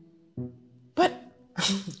 Wait. But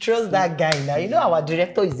trust that guy now. You know our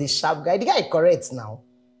director is a sharp guy. The guy is correct now.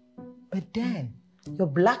 But then, your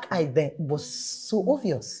black eye then was so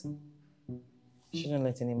obvious. You shouldn't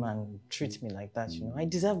let any man treat me like that, you know. I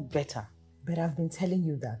deserve better. But I've been telling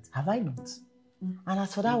you that, have I not? And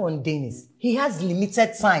as for that one, Dennis, he has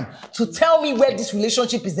limited time to tell me where this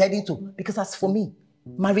relationship is heading to. Because as for me,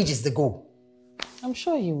 marriage is the goal. I'm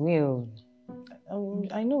sure he will.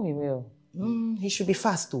 I know he will. He should be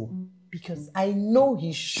fast though. Because I know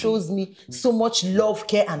he shows me so much love,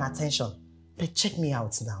 care, and attention. But check me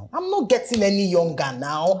out now. I'm not getting any younger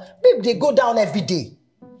now. Babe, they go down every day.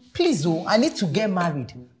 Please, oh, I need to get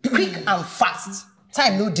married. Quick and fast.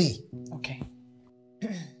 Time no day. Okay.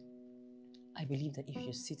 I believe that if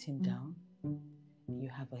you sit him down, you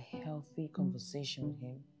have a healthy conversation with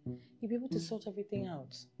him, you'll be able to sort everything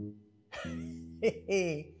out.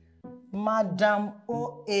 Hey, Madam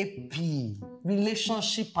OAP,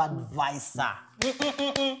 relationship advisor.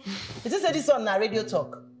 Is this this on radio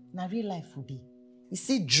talk? Na real life will be. You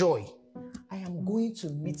see, Joy, I am going to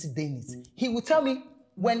meet Dennis. He will tell me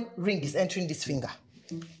when ring is entering this finger.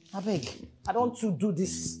 I beg, I don't to do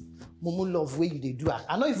this mumu love way you they do.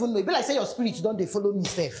 I don't even know. It be like say your spirit don't they follow me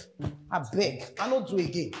safe. I beg, I don't do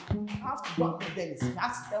again. I have to go and meet Dennis. He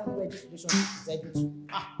has to tell me where this relationship is heading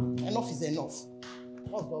to. Enough is enough.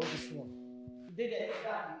 What's about this one? They get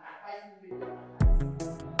that.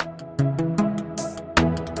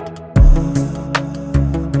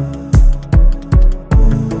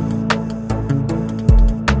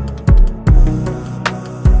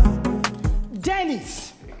 Dennis!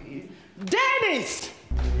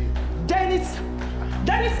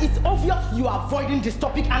 Dennis, it's obvious you are avoiding this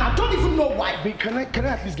topic and I don't even know why. Wait, can I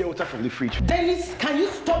at least get water from the fridge? Dennis, can you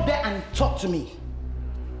stop there and talk to me?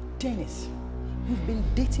 Dennis, you've been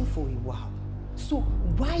dating for a while. So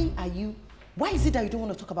why is it that you don't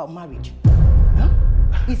want to talk about marriage? Huh?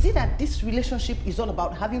 Is it that this relationship is all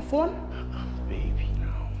about having fun? Baby,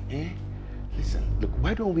 now, Listen, look,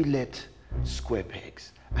 why don't we let square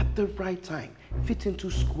pegs at the right time fit into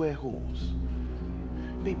square holes?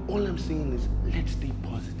 Babe, all I'm saying is let's stay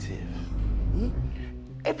positive.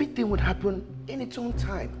 Everything would happen in its own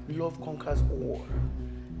time. Love conquers all.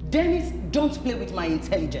 Dennis, don't play with my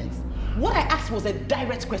intelligence. What I asked was a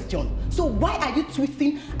direct question. So why are you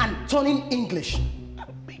twisting and turning English?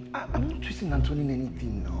 Babe, I'm not twisting and turning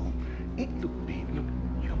anything now. Look, babe, look,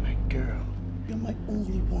 you're my girl. You're my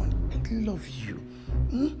only one. I love you.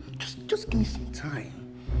 Just give me some time,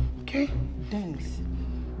 okay? Dennis,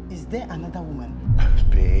 is there another woman?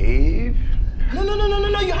 Babe. No,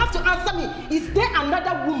 you have to answer me. Is there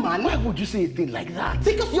another woman? Why would you say a thing like that?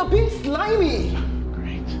 Because you're being slimy.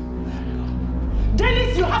 Great.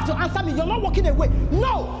 Dennis, you have to answer me. You're not walking away.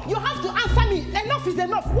 No, you have to answer me. Enough is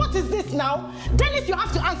enough. What is this now? Dennis, you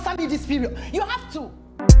have to answer me this period. You have to.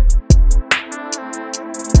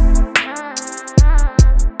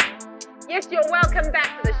 Yes, you're welcome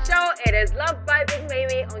back to the show. It is Love Bites with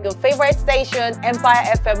Mimi on your favorite station, Empire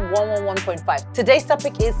FM 111.5. Today's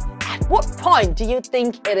topic is, at what point do you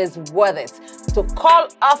think it is worth it to call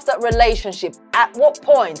off that relationship? At what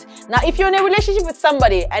point? Now, if you're in a relationship with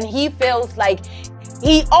somebody and he feels like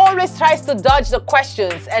he always tries to dodge the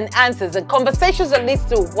questions and answers and conversations that leads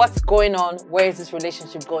to what's going on, where is this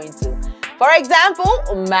relationship going to? For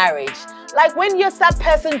example, marriage. Like when your sad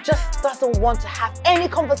person just doesn't want to have any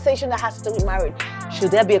conversation that has to do with marriage. Should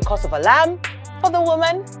there be a cause of alarm for the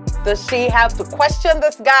woman? Does she have to question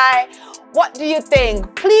this guy? What do you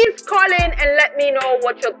think? Please call in and let me know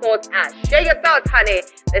what your thoughts are. Share your thoughts, honey.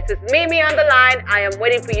 This is Mimi on the line. I am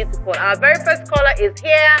waiting for you to call. Our very first caller is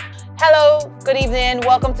here. Hello, good evening.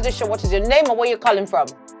 Welcome to the show. What is your name and where you're calling from?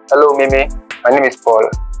 Hello, Mimi. My name is Paul.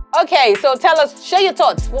 Okay, so tell us, share your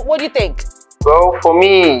thoughts. What do you think? Well, for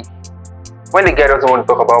me, when the guy doesn't want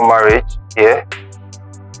to talk about marriage, there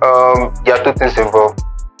are two things involved.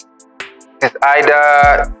 It's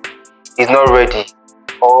either he's not ready,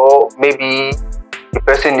 or maybe the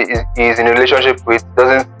person is in a relationship with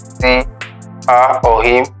doesn't see her or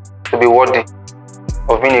him to be worthy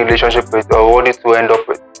of being in a relationship with or worthy to end up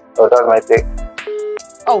with. So that's my take.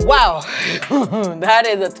 Oh, wow. That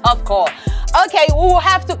is a tough call. Okay, we will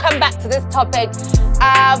have to come back to this topic.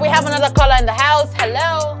 We have another caller in the house.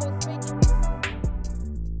 Hello.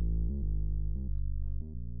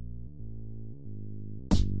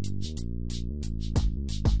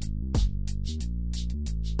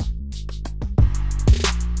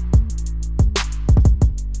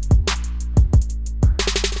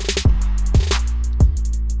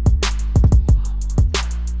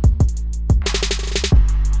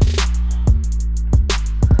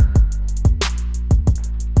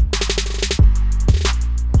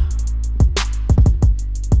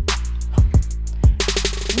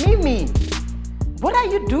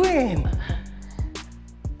 you doing?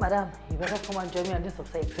 Madam, you better come and join me and do some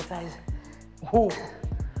exercise. Who?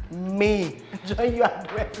 Me. Join you and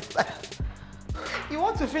do exercise. You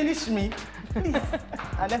want to finish me? Please.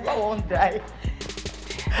 I never won't die.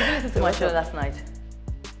 Did you listen to my show last night?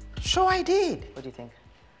 Sure I did. What do you think?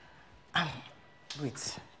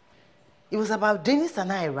 Wait. It was about Dennis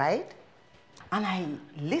and I, right? And I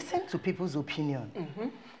listened to people's opinion.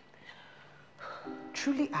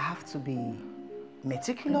 Truly, I have to be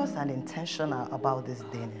meticulous and intentional about this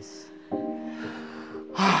Dennis.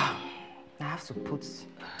 I have to put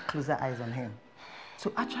closer eyes on him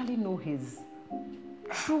to actually know his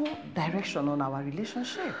true direction on our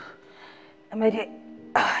relationship. My dear,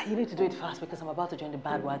 you need to do it fast because I'm about to join the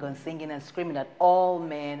bandwagon singing and screaming that all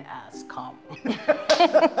men has come.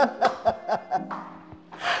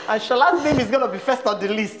 And Shola's name is going to be first on the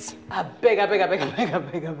list. I beg. I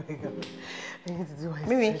need to do my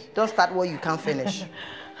Mimi, don't start what you can't finish.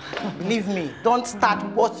 Believe me, don't start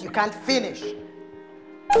what you can't finish.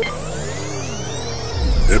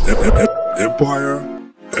 Empire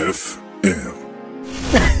FM.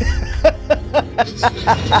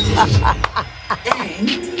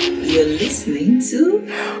 And you're listening to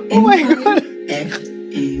Empire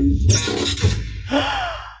FM.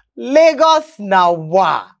 Lagos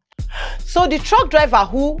Nawa. So the truck driver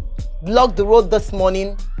who blocked the road this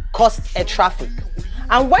morning caused a traffic.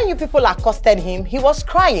 And when you people accosted him, he was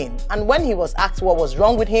crying. And when he was asked what was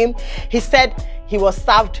wrong with him, he said he was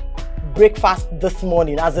served breakfast this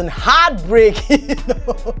morning, as in heartbreak.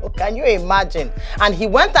 Can you imagine? And he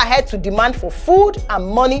went ahead to demand for food and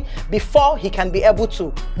money before he can be able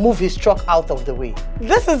to move his truck out of the way.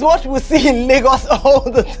 This is what we see in Lagos all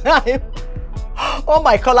the time. All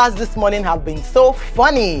my callers this morning have been so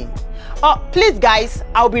funny. Please guys,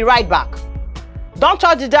 I'll be right back. Don't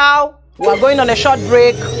touch it down. We are going on a short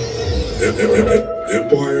break.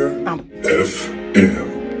 Empire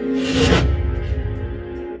FM.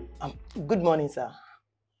 Good morning, sir.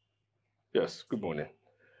 Yes, good morning.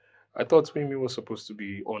 I thought Mimi was supposed to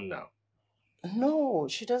be on now. No,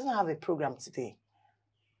 she doesn't have a program today.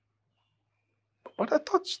 But I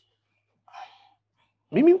thought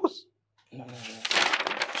Mimi was... No.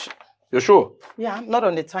 You're sure? Yeah, not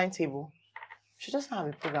on the timetable. She doesn't have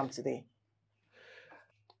a program today.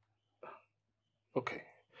 Okay.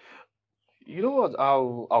 You know what?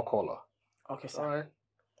 I'll call her. Okay, sir. All right.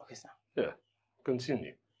 Okay, sir. Yeah.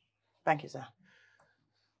 Continue. Thank you, sir.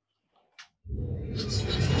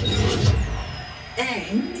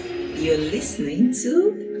 And you're listening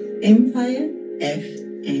to Empire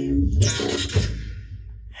FM.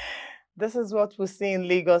 This is what we see in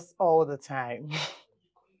Lagos all the time.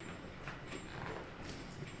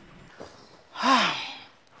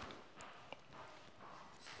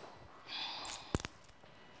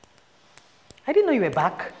 I didn't know you were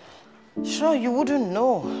back. Sure, you wouldn't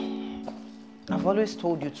know. I've always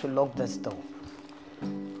told you to lock this door.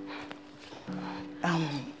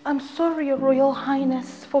 I'm sorry, Your Royal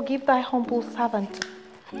Highness. Forgive thy humble servant.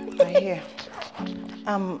 I hear.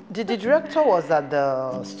 The director was at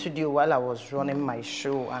the studio while I was running my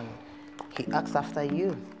show and he asked after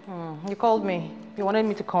you. He called me. He wanted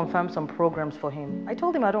me to confirm some programs for him. I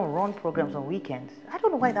told him I don't run programs on weekends. I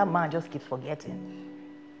don't know why that man just keeps forgetting.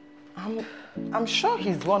 I'm sure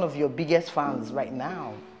he's one of your biggest fans right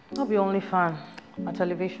now. Not the only fan on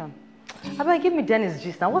television. I better give me Dennis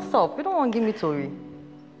gist now. What's up? You don't want to give me Tori.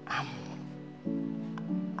 I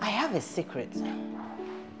have a secret.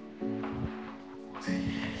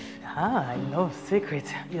 I know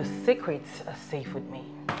secret. Your secrets are safe with me.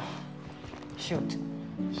 Shoot.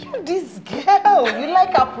 You this girl, you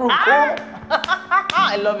like apropos.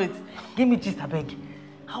 I love it. Give me gist, I beg.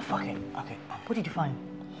 How fucking? Okay. What did you find?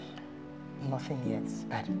 Nothing yet,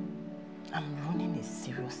 but I'm running a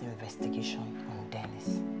serious investigation on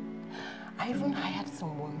Dennis. I even hired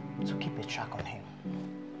someone to keep a track on him.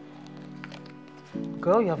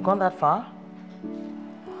 Girl, you have gone that far?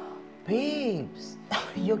 Babes,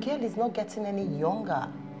 your girl is not getting any younger.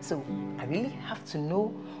 So I really have to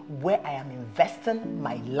know where I am investing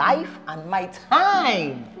my life and my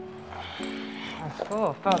time. I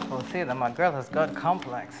so felt for say that my girl has got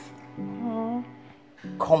complex.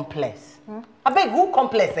 Complex? I beg, who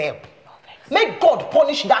complex help? May God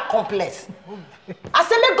punish that complex. I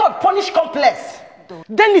say may God punish complex.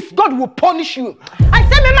 Dennis, God will punish you. I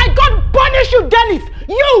say may my God punish you, Dennis.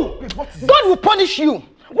 You! God will punish you.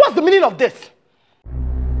 What's the meaning of this?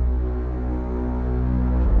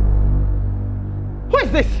 Who is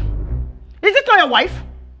this? Is this not your wife?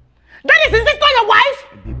 Dennis, is this not your wife?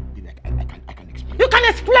 I can explain. You can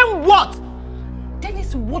explain what?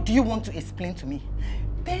 Dennis, what do you want to explain to me?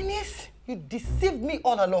 Dennis, You deceived me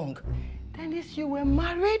all along. Dennis, you were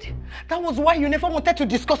married? That was why you never wanted to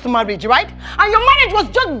discuss marriage, right? And your marriage was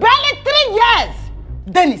just barely 3 years!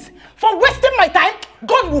 Dennis, for wasting my time,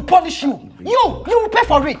 God will punish you. Babe. You will pay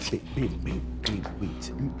for it. Babe,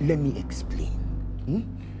 wait. Let me explain.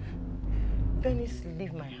 Dennis,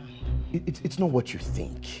 leave my hand. It's not what you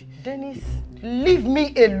think. Dennis, leave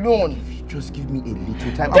me alone. If you just give me a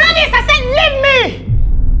little time. Dennis, I said leave me!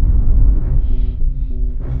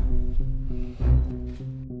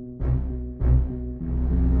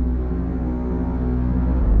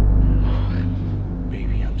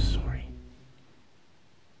 Baby, I'm sorry.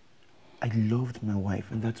 I loved my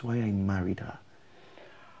wife and that's why I married her.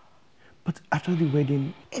 But after the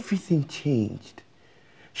wedding, everything changed.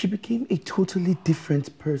 She became a totally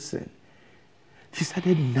different person. She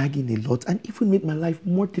started nagging a lot and even made my life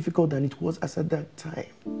more difficult than it was as at that time.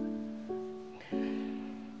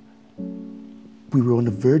 We were on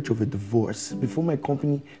the verge of a divorce before my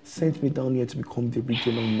company sent me down here to become the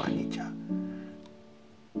regional manager.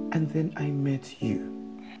 And then I met you.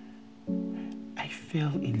 I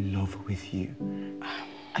fell in love with you.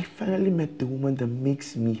 I finally met the woman that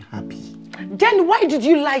makes me happy. Then why did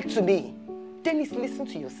you lie to me? Dennis, listen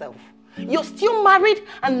to yourself. You're still married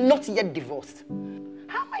and not yet divorced.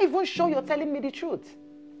 How am I even sure you're telling me the truth?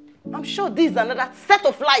 I'm sure this is another set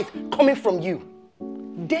of lies coming from you.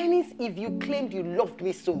 Dennis, if you claimed you loved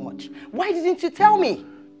me so much, why didn't you tell me?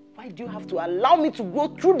 Why do you have to allow me to go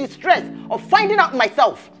through the stress of finding out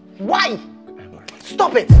myself? Why?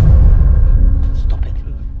 Stop it! Stop it.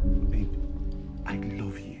 Babe, I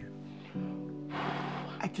love you.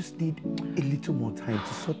 I just need a little more time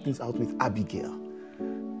to sort things out with Abigail.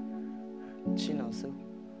 Chinonso.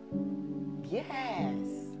 Yes,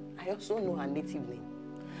 I also know her native name.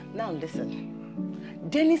 Now listen,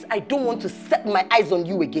 Dennis, I don't want to set my eyes on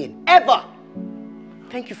you again, ever.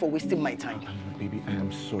 Thank you for wasting my time. Baby, I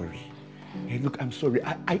am sorry. Hey, look, I'm sorry.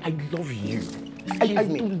 I love you. I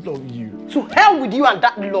do love you. To hell with you and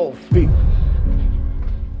that love. Babe.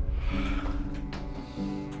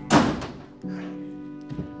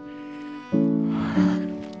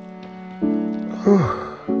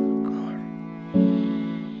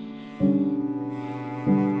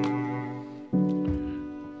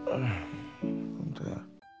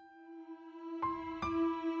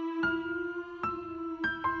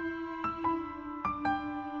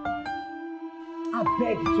 I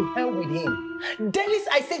beg, to hell with him. Dennis,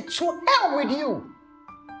 I said to hell with you.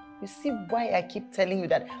 You see why I keep telling you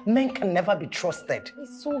that men can never be trusted.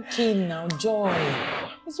 It's okay now, Joy.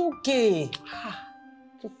 It's okay.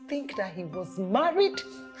 To think that he was married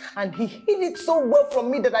and he hid it so well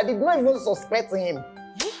from me that I did not even suspect him.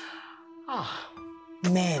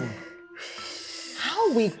 Men,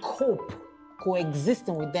 how we cope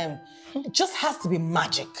coexisting with them, it just has to be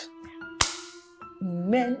magic.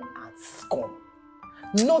 Men are scum.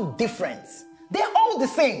 No difference. They're all the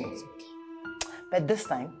same. But this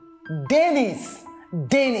time, Dennis,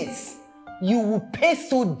 you will pay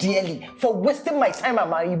so dearly for wasting my time and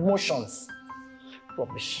my emotions.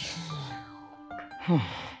 Rubbish. Let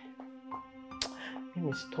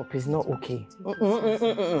me stop. It's not okay.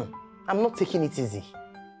 I'm not taking it easy.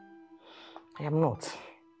 I am not.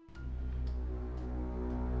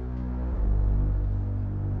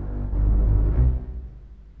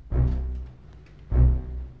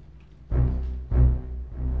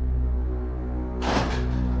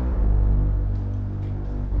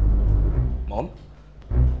 Mom?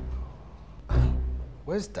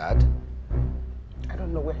 Where's Dad? I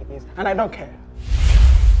don't know where he is, and I don't care.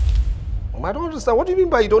 Mom, I don't understand. What do you mean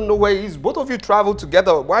by you don't know where he is? Both of you traveled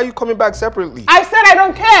together. Why are you coming back separately? I said I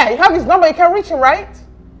don't care. You have his number, you can reach him, right?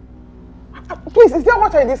 Please, is there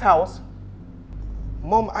water in this house?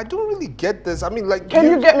 Mom, I don't really get this. I mean, like... Can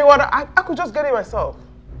you get me water? I could just get it myself.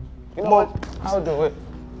 You know Mom, what? I'll do it.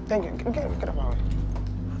 Thank you. Get out of my way.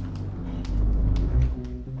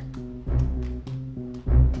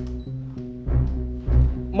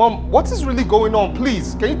 Mom, what is really going on?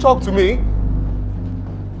 Please, can you talk to me?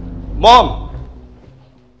 Mom!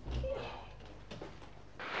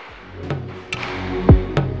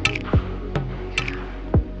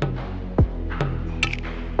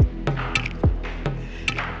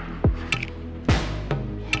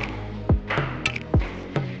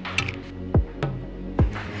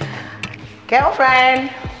 Girlfriend,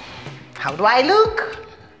 how do I look?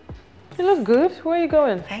 You look good. Where are you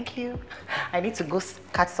going? Thank you. I need to go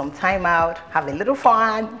cut some time out, have a little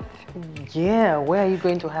fun. Yeah, where are you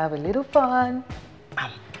going to have a little fun?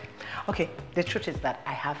 Okay, the truth is that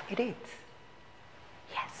I have a date.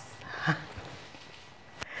 Yes.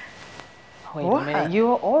 Wait a minute,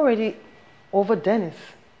 you're already over Dennis.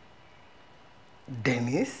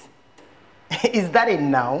 Dennis? Is that a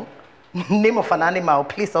noun? Name of an animal,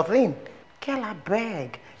 place or thing? Girl, I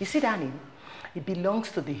beg. You see that name? It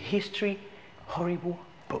belongs to the history horrible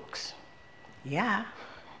books. Yeah.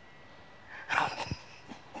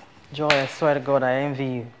 Joy, I swear to God, I envy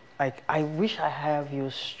you. Like, I wish I have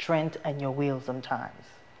your strength and your will sometimes.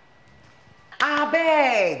 I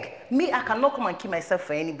beg. Me, I cannot come and kill myself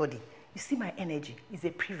for anybody. You see, my energy is a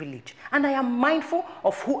privilege, and I am mindful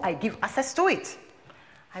of who I give access to it.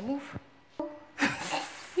 I move.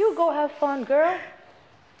 You go have fun, girl.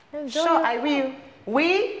 Enjoy Sure, your I fun. will.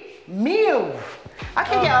 We move.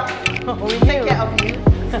 Okay, girl. We Take move. care of you.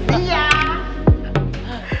 See ya.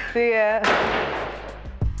 See ya.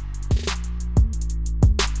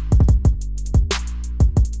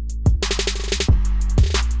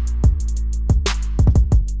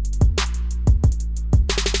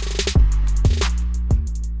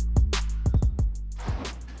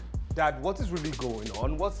 Dad, what is really going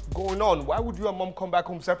on? What's going on? Why would you and Mom come back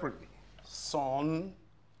home separately? Son,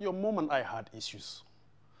 your mom and I had issues.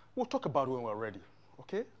 We'll talk about it when we're ready,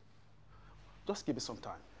 okay? Just give me some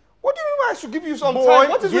time. What do you mean I should give you some Boy, time?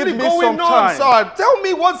 What is give really me going some on, time. son? Tell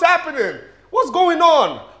me what's happening. What's going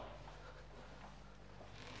on?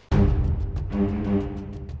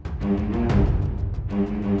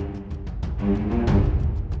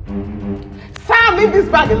 Sam, leave this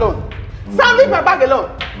bag alone. Sam, leave my bag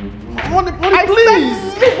alone. Honey, I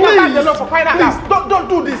please. said, leave my bag alone for crying out loud. Please, don't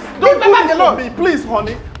do this. Leave Don't my do bag this alone. for me. Please,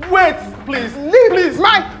 honey. Wait, please. Leave please.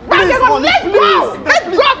 my bag Please, alone. honey, Let please. go. Let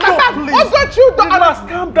Please, go of my no, bag. please. What's got you? Relax,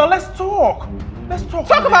 calm down. Let's talk. Let's talk.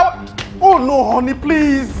 Talk honey. about. Oh no, honey,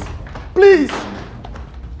 please. Please.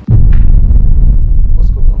 What's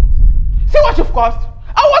going on? See what you've caused.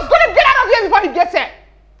 I was going to get out of here before he gets here.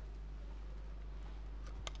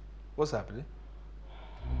 What's happening?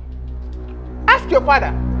 Ask your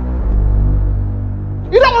father.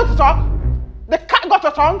 You don't want to talk? The cat got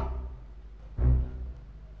your tongue?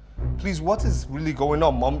 Please, what is really going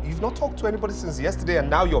on, Mom? You've not talked to anybody since yesterday and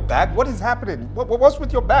now you're back. What is happening? What's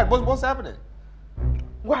with your bag? What's happening?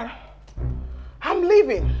 Well, I'm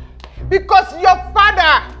leaving because your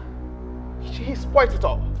father, he spoiled it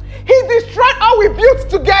all. He destroyed all we built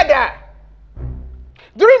together.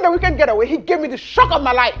 During the weekend getaway, he gave me the shock of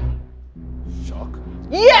my life. Shock?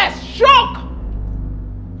 Yes, shock!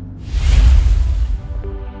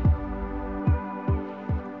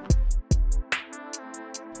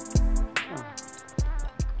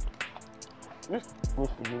 This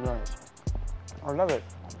roast is really nice. I love it.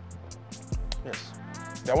 Yes,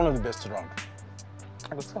 they're one of the best around. I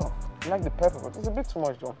can tell. I like the pepper, but it's a bit too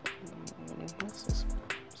much though. It's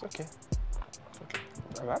okay. It's okay.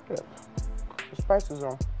 I like it. The spices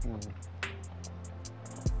are.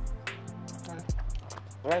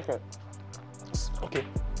 I like it. It's okay.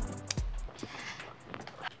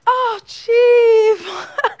 Oh, Chief!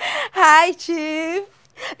 Hi, Chief.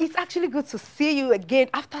 It's actually good to see you again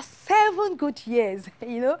after 7 good years.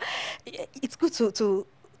 You know, it's good to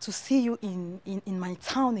see you in my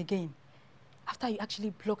town again. After you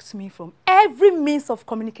actually blocked me from every means of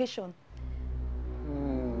communication.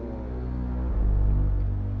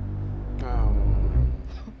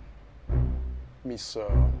 Miss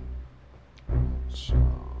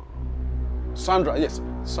Sandra, yes,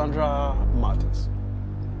 Sandra Martins.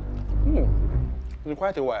 It's been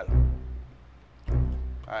quite a while.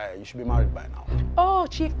 You should be married by now. Oh,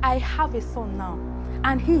 Chief, I have a son now,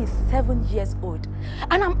 and he is 7 years old.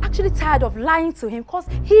 And I'm actually tired of lying to him because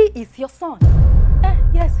he is your son.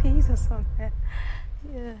 Yes, he is your son.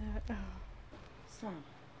 Yeah. Sam,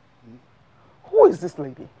 who is this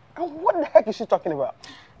lady? And what the heck is she talking about?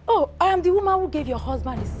 Oh, I am the woman who gave your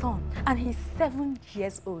husband his son, and he's 7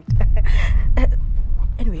 years old.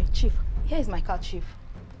 Anyway, Chief, here is my car, Chief.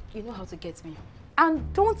 You know how to get me.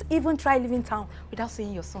 And don't even try leaving town without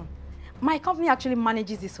seeing your son. My company actually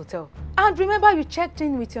manages this hotel. And remember, you checked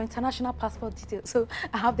in with your international passport details, so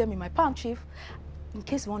I have them in my palm, Chief. In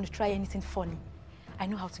case you want to try anything funny, I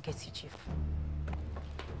know how to get you, Chief.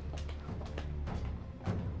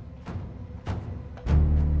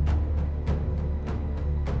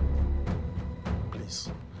 Please,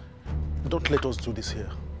 don't let us do this here.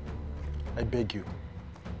 I beg you.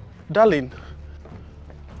 Darling,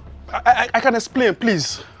 I can explain,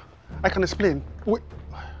 please. I can explain. Wait.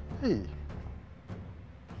 Hey.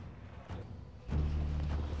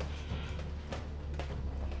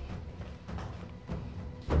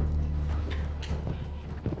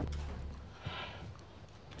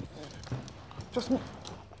 Just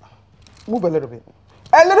move a little bit.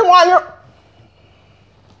 A little more.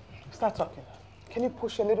 Start talking. Can you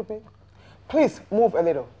push a little bit? Please move a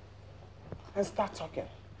little and start talking.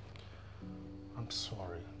 I'm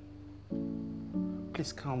sorry.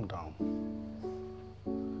 Please calm down.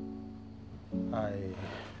 I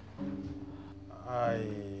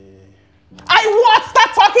what?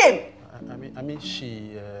 Start talking! I mean,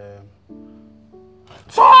 she...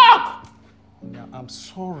 Talk! Yeah, I'm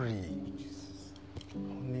sorry.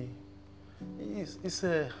 Honey, it's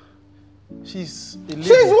a... She's a lady.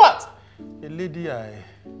 She's what? A lady I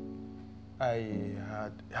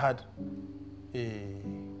had a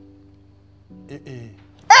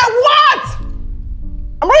what?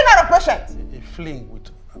 I'm running out of patience. A fling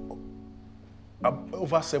with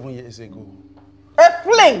over 7 years ago. A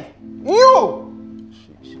fling? You?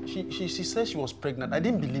 She said she was pregnant. I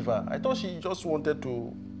didn't believe her. I thought she just wanted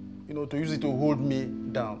to, you know, to use it to hold me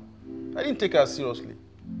down. I didn't take her seriously.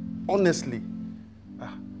 Honestly.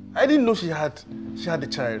 I didn't know she had a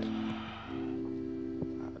child.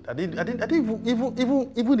 I didn't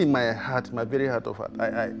even in my heart, my very heart of heart.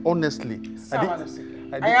 I honestly.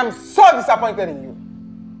 I am so disappointed in you.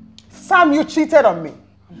 Sam, you cheated on me.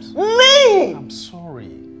 Me! I'm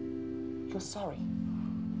sorry. You're sorry.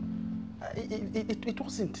 It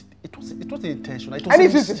wasn't intentional. I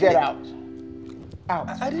need you to get out. Out.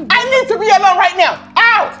 I need to be alone right now.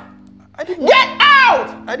 Out! Get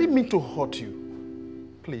out! I didn't mean to hurt you.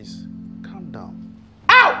 Please, calm down.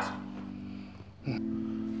 Out!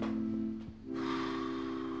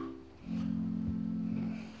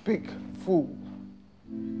 Big fool.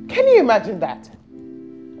 Can you imagine that?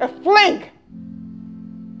 A fling!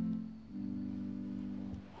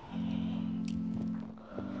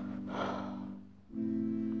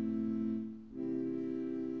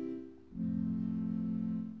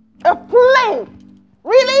 A fling!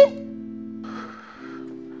 Really?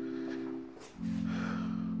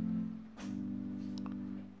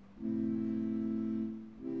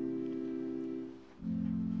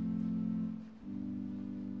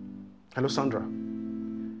 Hello, Sandra.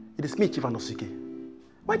 It is me, Chief Anosike.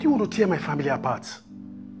 Why do you want to tear my family apart?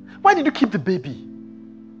 Why did you keep the baby?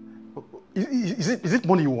 Is it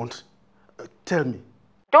money you want? Tell me.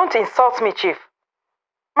 Don't insult me, Chief.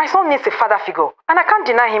 My son needs a father figure, and I can't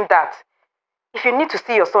deny him that. If you need to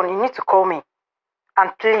see your son, you need to call me.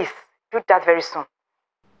 And please, do that very soon.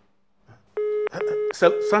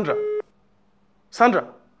 Sandra. Sandra.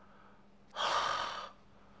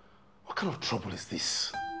 What kind of trouble is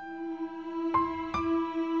this?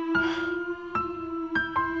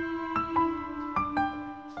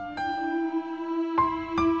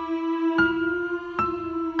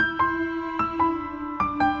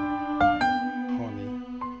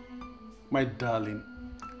 My darling,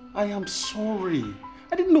 I am sorry.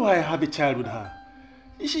 I didn't know I have a child with her.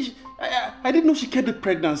 I didn't know she kept the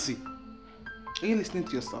pregnancy. Are you listening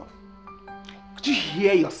to yourself? Could you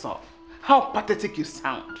hear yourself? How pathetic you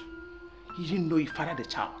sound. You didn't know you fathered the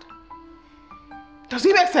child. Does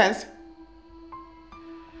it make sense?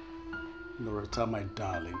 Loretta, my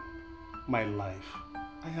darling, my life,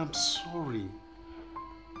 I am sorry.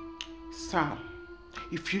 Sam,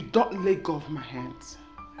 if you don't let go of my hands,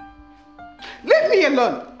 leave me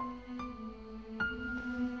alone!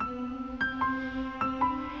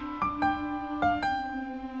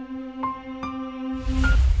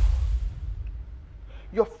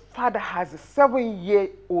 Your father has a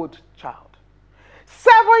 7-year-old child.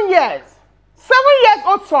 7 years!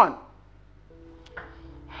 7-year-old son!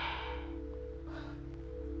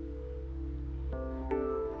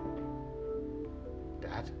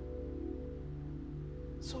 Dad?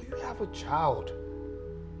 So you have a child?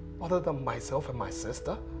 Other than myself and my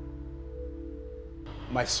sister?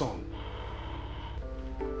 My son,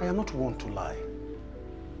 I am not one to lie.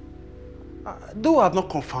 Though I have not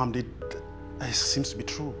confirmed it, it seems to be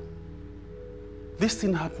true. This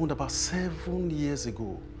thing happened about 7 years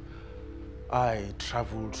ago. I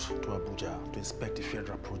traveled to Abuja to inspect the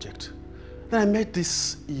federal project. Then I met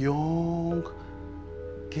this young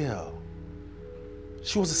girl.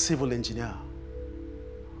 She was a civil engineer.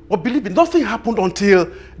 But believe me, nothing happened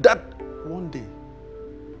until that one day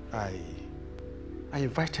I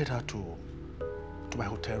invited her to my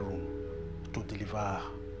hotel room to deliver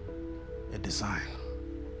a design.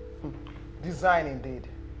 Design indeed.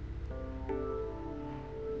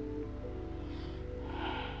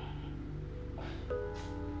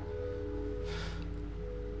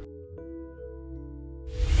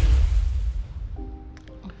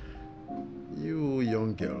 You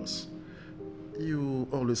young girls, you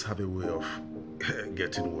always have a way of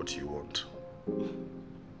getting what you want.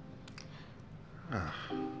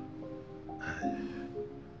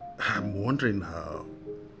 I'm wondering how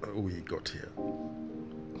we got here.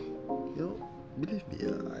 You know, believe me,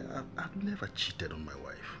 I've never cheated on my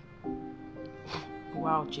wife.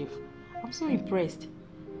 Wow, Chief. I'm so impressed.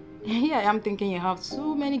 Yeah, I'm thinking you have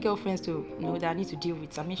too many girlfriends to know that I need to deal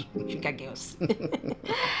with. I mean, sugar girls.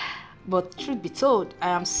 But truth be told, I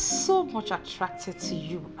am so much attracted to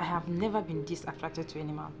you. I have never been this attracted to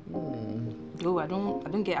any man. Though I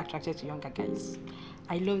don't get attracted to younger guys.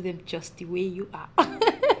 I love them just the way you are.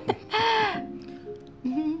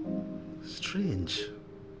 Strange.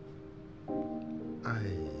 I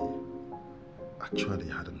actually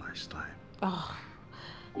had a nice time. Oh,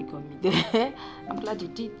 you got me there. I'm glad you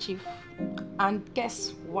did, Chief. And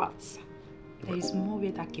guess what? There is more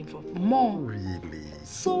where that came from. More. Really?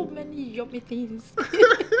 So many yummy things.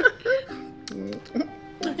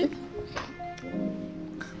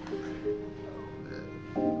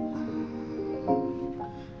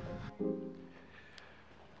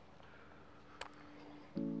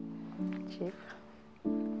 Chief.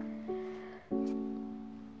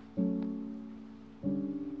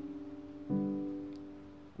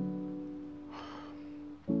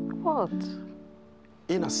 What?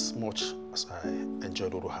 In as much as I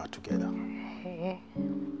enjoyed what we had together, Hey.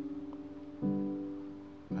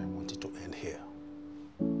 I want it to end here.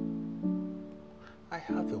 I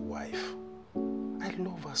have a wife. I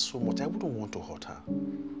love her so much. I wouldn't want to hurt her.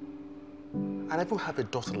 And I even have a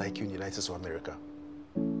daughter like you in the United States of America.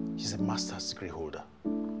 She's a master's degree holder,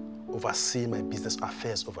 overseeing my business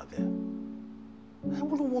affairs over there. I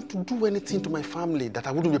wouldn't want to do anything to my family that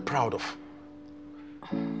I wouldn't be proud of.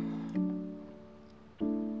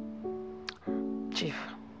 Chief,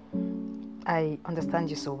 I understand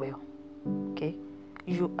you so well, okay?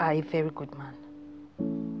 You are a very good man.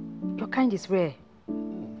 Your kind is rare.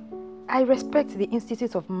 I respect the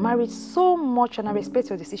Institute of Marriage so much, and I respect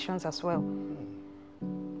your decisions as well.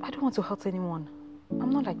 I don't want to hurt anyone. I'm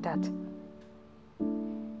not like that.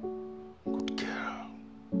 Good girl.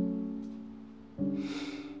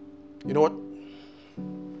 You know what?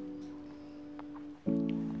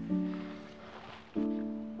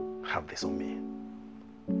 Have this on me.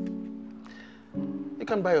 You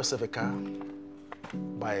can buy yourself a car,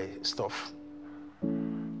 buy stuff.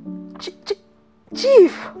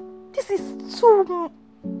 Chief, this is too...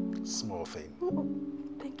 Small thing.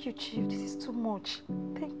 Thank you, Chief. This is too much.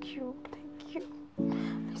 Thank you. Thank you.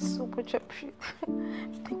 I so much appreciate it.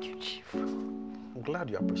 Thank you, Chief. I'm glad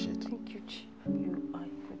you appreciate it. Thank you, Chief. You are a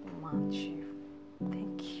good man, Chief.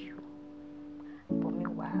 Thank you. But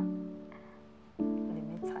meanwhile, in the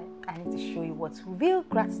meantime, I need to show you what real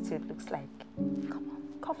gratitude looks like. Come on,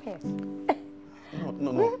 come here.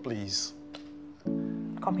 No, please.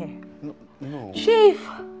 Come here. No. Chief!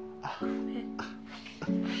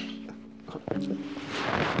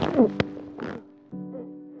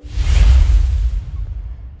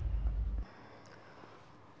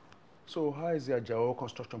 So how is the Ajao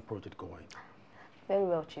construction project going? Very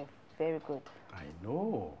well, Chief. Very good. I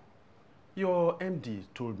know. Your MD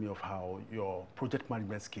told me of how your project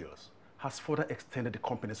management skills has further extended the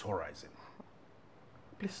company's horizon.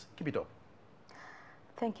 Please, keep it up.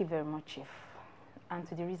 Thank you very much, Chief. And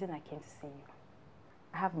to the reason I came to see you,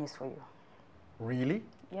 I have news for you. Really?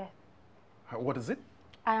 Yeah. What is it?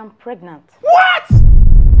 I am pregnant. What?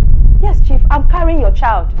 Yes, Chief. I'm carrying your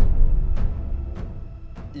child.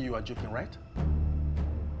 You are joking, right?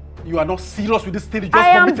 You are not serious with this thing you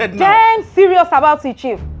just committed now. I am damn serious about it,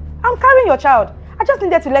 Chief. I'm carrying your child. I just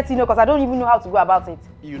needed to let you know because I don't even know how to go about it.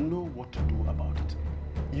 You know what to do about it.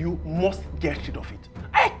 You must get rid of it.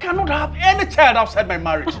 I cannot have any child outside my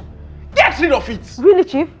marriage. Get rid of it. Really,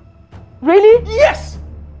 Chief? Really? Yes.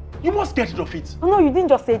 You must get rid of it. Oh, no, you didn't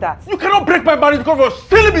just say that. You cannot break my marriage because of a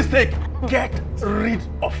silly mistake. Get rid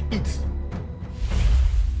of it.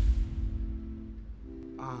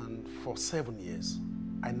 And for 7 years,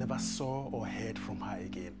 I never saw or heard from her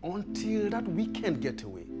again until that weekend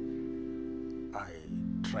getaway. I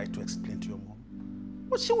tried to explain to your mom,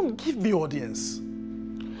 but she wouldn't give me audience.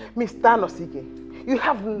 Mr. Nosike, you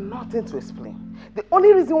have nothing to explain. The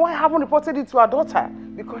only reason why I haven't reported it to our daughter,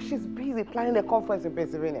 because she's busy planning a conference in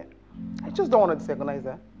Pennsylvania. I just don't want to disorganize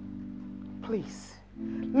her. Please,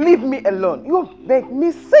 leave me alone. You make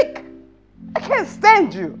me sick. I can't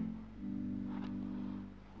stand you.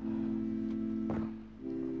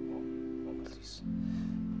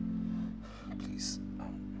 Please.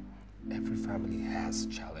 Every family has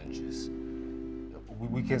challenges.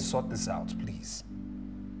 We can sort this out, please.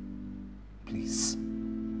 Please.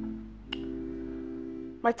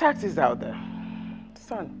 My tax is out there.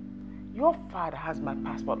 Son, your father has my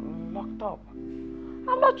passport locked up.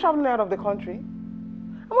 I'm not traveling out of the country.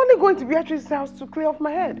 I'm only going to Beatrice's house to clear off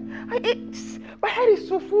my head. My head is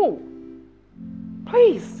too full.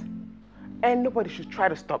 Please. And nobody should try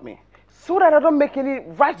to stop me so that I don't make any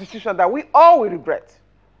rash decision that we all will regret.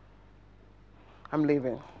 I'm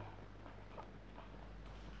leaving.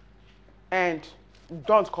 And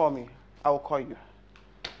don't call me. I will call you.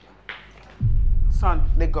 Son,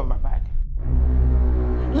 let go of my bag.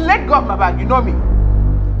 Let go of my bag, you know me.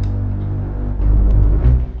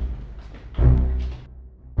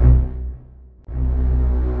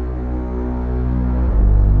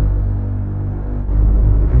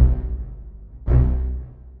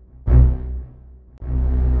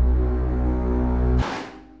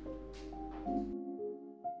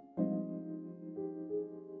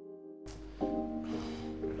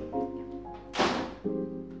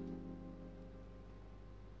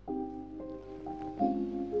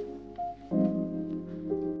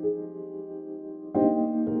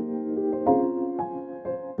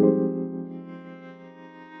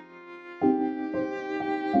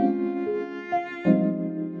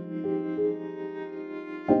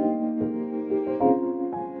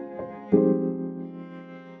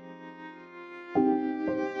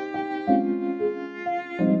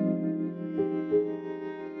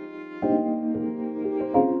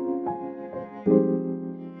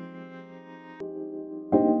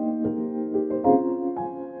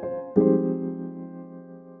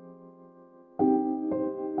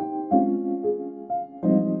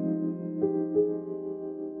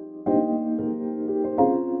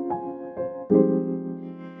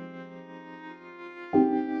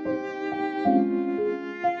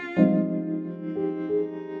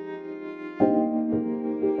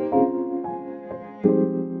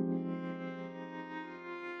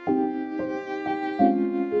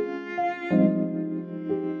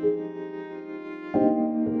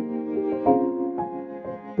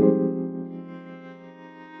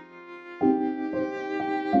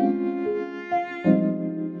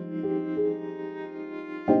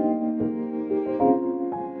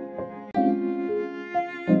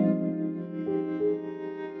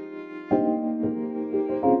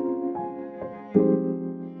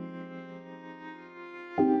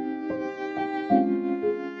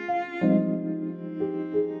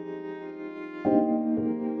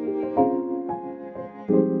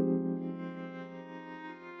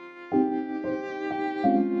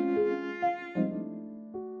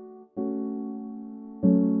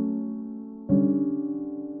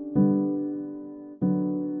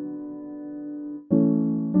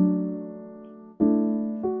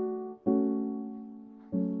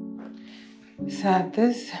 Sir,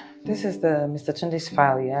 this is the Mr. Tunde's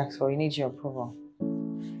file you asked for. You need your approval.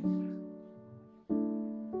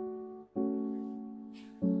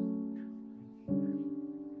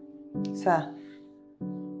 Sir.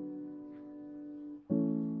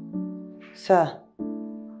 Sir.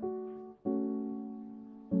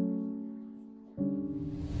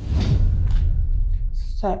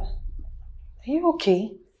 Sir, are you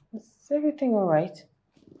okay? Is everything all right?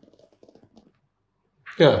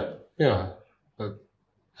 Yeah.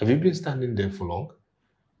 Have you been standing there for long?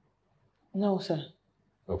 No, sir.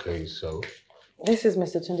 Okay, so? This is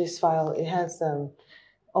Mr. Tunde's file. It has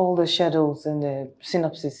all the schedules and the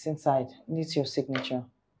synopsis inside. It needs your signature.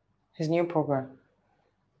 His new program.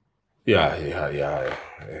 Yeah.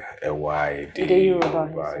 A-Y-D. Yeah.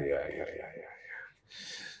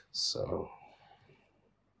 So,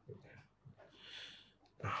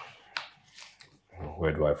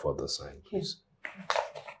 where do I further sign, please?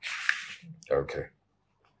 Okay.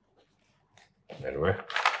 Anyway,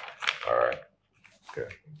 all right.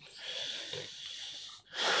 Good.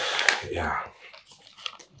 Yeah.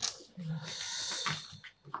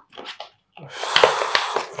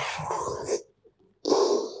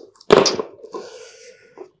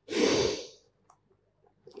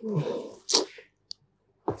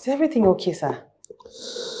 Is everything okay, sir?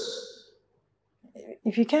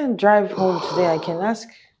 If you can't drive home today, I can ask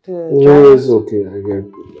the driver. No, it's okay.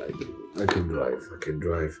 I can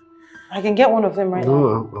drive. I can get one of them right now.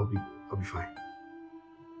 No, I'll be fine.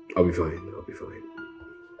 I'll be fine.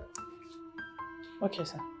 Okay,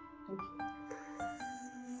 sir. Thank you.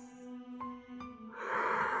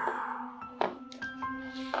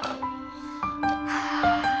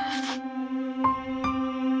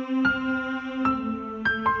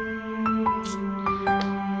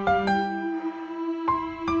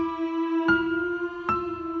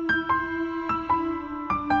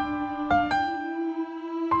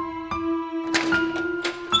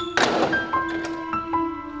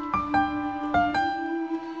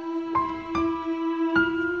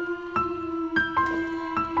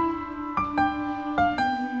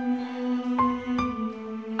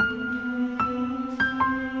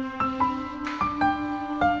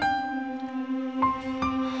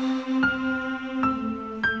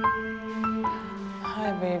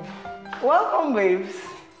 Welcome, babes.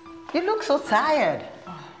 You look so tired.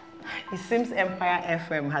 It seems Empire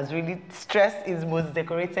FM has really stressed its most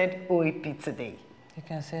decorated OAP today. You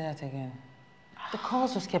can say that again. The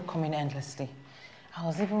calls just kept coming endlessly. I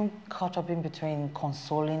was even caught up in between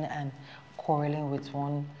consoling and quarreling with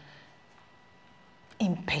one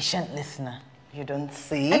impatient listener. You don't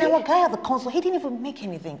see? And our guy at the console, he didn't even make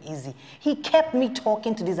anything easy. He kept me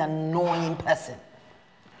talking to this annoying person.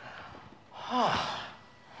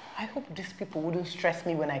 I hope these people wouldn't stress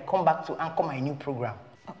me when I come back to anchor my new program.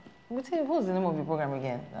 What's the name of your program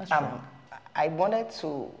again? That's true. I wanted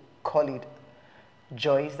to call it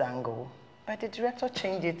Joy's Angle, but the director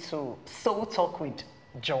changed it to Soul Talk with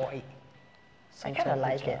Joy. I kind of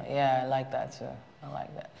like it. Yeah, I like that too. I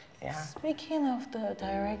like that. Yeah. Speaking of the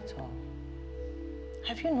director,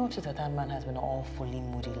 have you noticed that that man has been all fully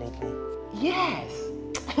moody lately? Yes.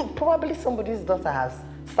 Probably somebody's daughter has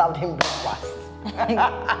served him breakfast.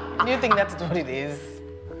 Do you think that's what it is?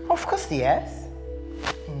 Of course, yes.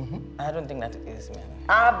 I don't think that it is, man.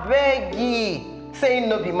 I beg ye, saying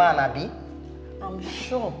no be man, Abi. I'm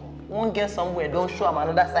sure won't get somewhere, don't show him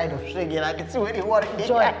another side of Shaggy. I can see where they want it.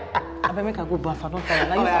 Joy, I better make a go bath. I don't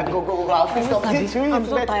tire. Oh, yeah, go. I'll fix something. I'm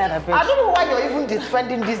so tired, I beg. I don't know why you're even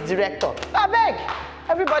defending this director. I beg.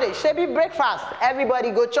 Everybody, Shebi breakfast. Everybody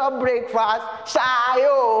go chop breakfast.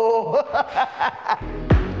 Shayo.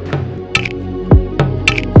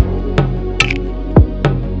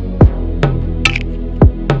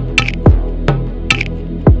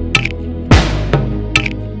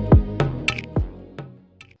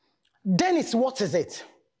 Dennis, what is it?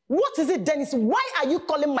 What is it, Dennis? Why are you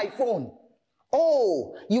calling my phone?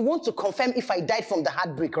 Oh, you want to confirm if I died from the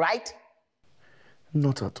heartbreak, right?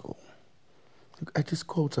 Not at all. Look, I just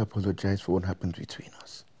called to apologize for what happened between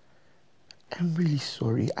us. I'm really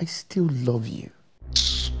sorry. I still love you.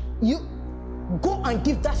 You go and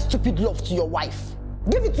give that stupid love to your wife.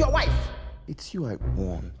 Give it to your wife. It's you I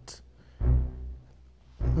want.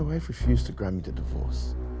 My wife refused to grant me the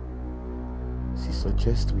divorce. She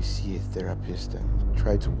suggests we see a therapist and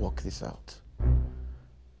try to work this out.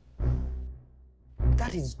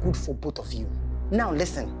 That is good for both of you. Now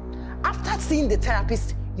listen, after seeing the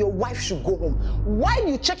therapist, your wife should go home. While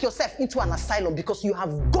you check yourself into an asylum because you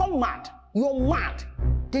have gone mad. You're mad.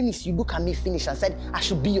 Dennis, you look at me finish and said, I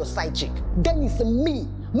should be your side chick. Dennis, me,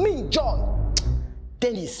 Joy.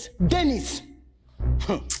 Dennis.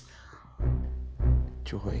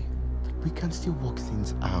 Joy, we can still work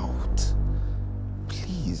things out.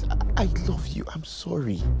 Please, I love you. I'm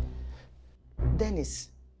sorry.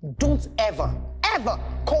 Dennis, don't ever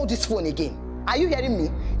call this phone again. Are you hearing me?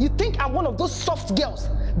 You think I'm one of those soft girls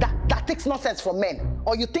that takes nonsense from men?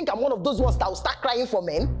 Or you think I'm one of those ones that will start crying for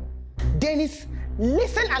men? Dennis,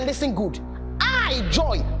 listen and listen good. I,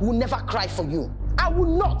 Joy, will never cry for you. I will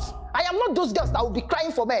not. I am not those girls that will be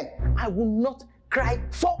crying for men. I will not cry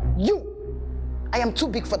for you. I am too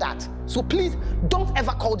big for that. So please, don't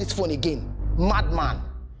ever call this phone again. Madman.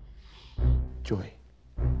 Joy.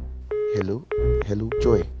 Hello,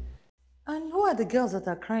 Joy. And who are the girls that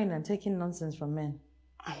are crying and taking nonsense from men?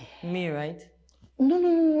 Me, right? No,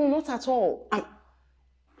 not at all.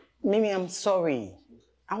 Mimi, I'm sorry.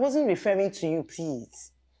 I wasn't referring to you,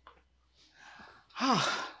 please.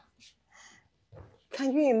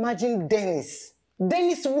 Can you imagine Dennis?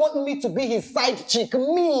 Dennis wants me to be his side chick,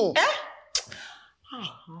 me.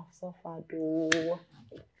 So far, though.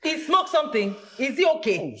 He smoked something. Is he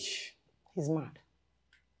okay? He's mad.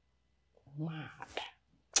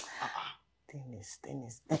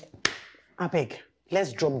 Dennis. I beg,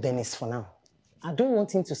 let's drop Dennis for now. I don't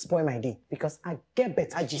want him to spoil my day because I get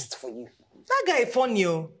better gist for you. That guy funny,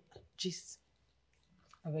 oh. Gist.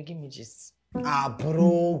 I beg, give me gist.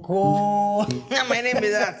 Bro, go. My name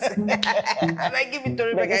is that. I beg, give me to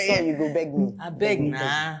Rebecca. Next time you go beg me. I beg,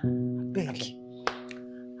 nah. Beg.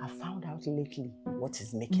 I found out lately what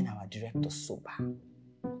is making our director sober.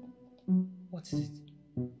 What is it?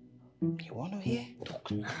 You want to hear?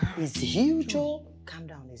 Talk. It's huge, oh. Calm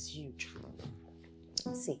down, it's huge.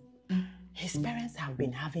 See, his parents have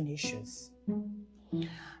been having issues.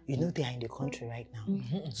 You know they are in the country right now.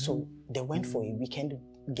 So they went for a weekend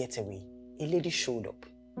getaway. A lady showed up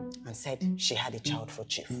and said she had a child for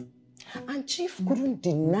Chief. And Chief couldn't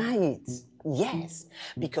deny it. Yes,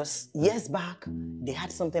 because years back, they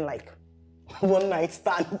had something like one night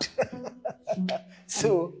stand.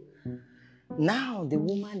 So now the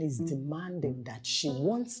woman is demanding that she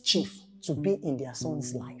wants Chief to be in their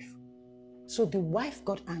son's life. So the wife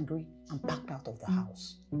got angry and packed out of the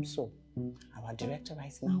house. So our director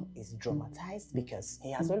right now is dramatized because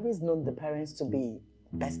he has always known the parents to be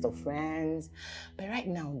best of friends. But right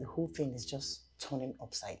now, the whole thing is just turning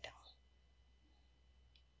upside down.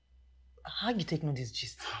 How you take know this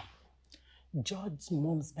gist? George's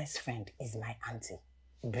mom's best friend is my auntie,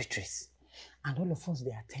 Beatrice. And all of us,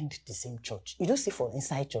 they attend the same church. You don't see for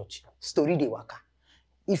inside church, story de waka.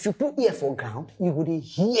 If you put ear for ground, you would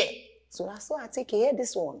hear. So that's why I take hear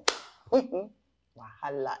this one.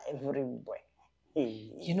 Wahala everywhere.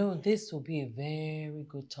 You know, this will be a very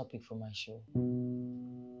good topic for my show.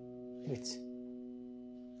 Wait.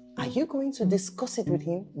 Are you going to discuss it with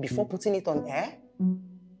him before putting it on air?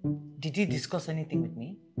 Did he discuss anything with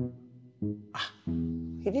me?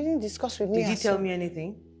 He didn't discuss with me. Did he tell me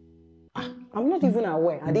anything? I'm not even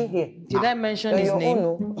aware. I didn't hear. Did I mention his name?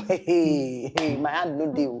 No. Hey, my hand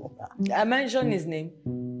no deal. I mentioned his name.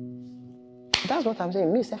 That's what I'm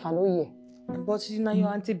saying. Me, self, I know here. But you know, your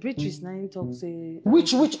auntie Beatrice now talk say.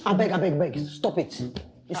 Which? I beg. Stop it.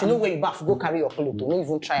 If you know where you bath, go carry your clothes. Don't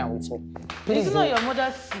even try am with me. Please. It's not your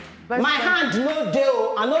mother's best My friend. hand no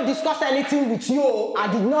deal. I not discuss anything with you. I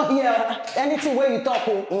did not hear anything where you talk.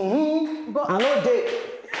 But I no deal.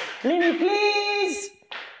 Lily, please.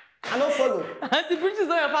 I don't follow. Auntie Beatrice is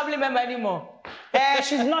not your family member anymore.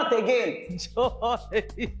 She's not again.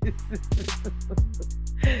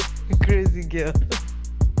 Crazy girl.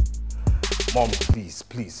 Mom, please.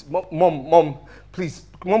 Mom, please.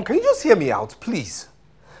 Mom, can you just hear me out, please?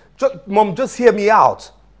 Mom, just hear me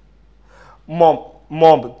out. Mom,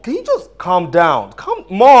 can you just calm down?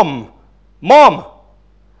 Mom,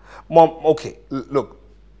 okay,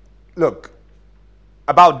 look.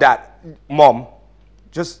 About that, Mom,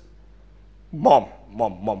 just, Mom.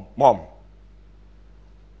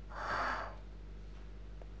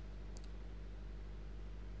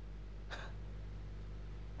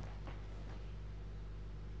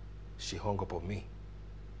 She hung up on me.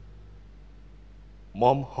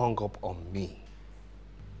 Mom hung up on me.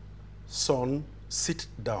 Son, sit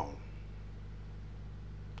down.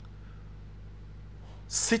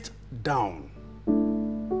 Sit down.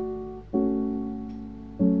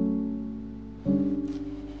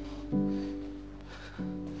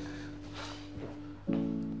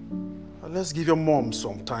 Let's give your mom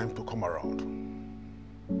some time to come around.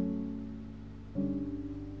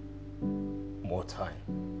 More time.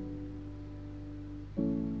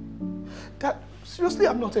 Dad, seriously,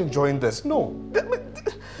 I'm not enjoying this. No,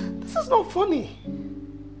 this is not funny.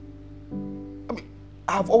 I mean,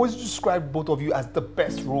 I've always described both of you as the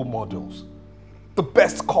best role models. The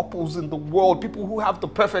best couples in the world, people who have the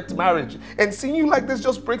perfect marriage. And seeing you like this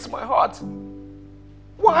just breaks my heart.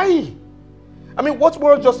 Why? I mean, what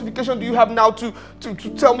moral justification do you have now to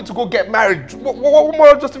tell me to go get married? What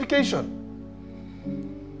moral justification?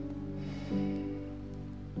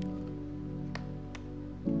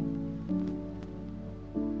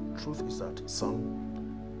 Truth is that,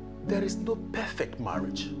 son, there is no perfect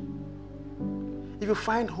marriage. If you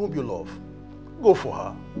find whom you love, go for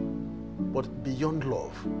her. But beyond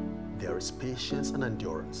love, there is patience and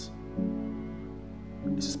endurance.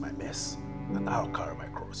 This is my mess, and I'll carry my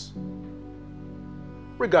cross.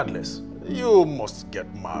 Regardless, you must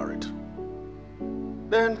get married.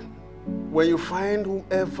 Then, when you find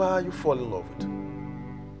whomever you fall in love with,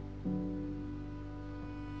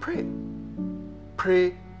 pray.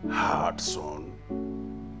 Pray hard, son.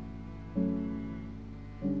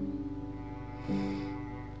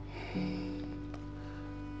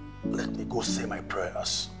 Let me go say my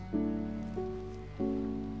prayers.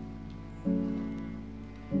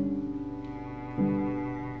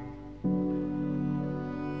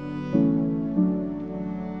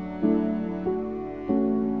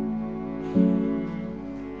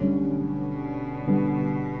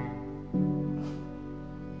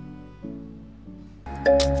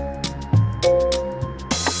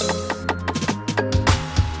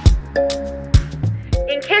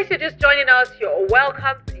 In case you're just joining us, you're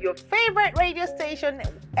welcome to your favorite radio station,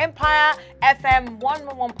 Empire FM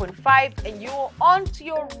 101.5, and you're on to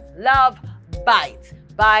your Love Bite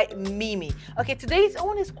by Mimi. Okay, today's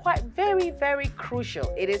one is quite very, very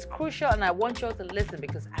crucial. It is crucial, and I want you all to listen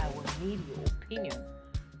because I will need your opinion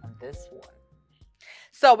on this one.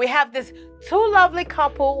 So we have this two lovely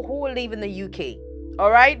couple who live in the UK,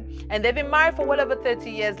 all right? And they've been married for well over 30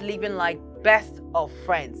 years, living like best of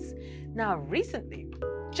friends. Now,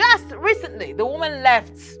 just recently, the woman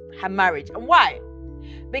left her marriage. And why?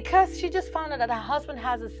 Because she just found out that her husband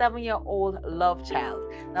has a 7-year-old love child.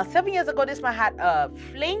 Now, 7 years ago, this man had a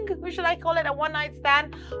fling, what should I call it, a one-night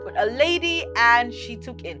stand with a lady, and she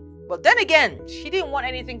took in. But then again, she didn't want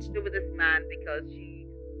anything to do with this man because she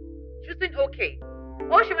was doing okay.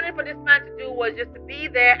 All she wanted for this man to do was just to be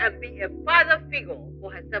there and be a father figure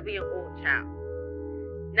for her 7-year-old child.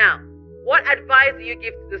 Now, what advice do you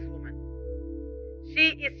give to this woman?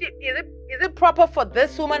 Is Is it proper for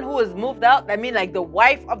this woman who has moved out, I mean like the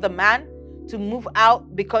wife of the man, to move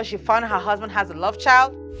out because she found her husband has a love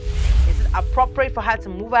child? Is it appropriate for her to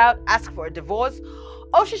move out, ask for a divorce?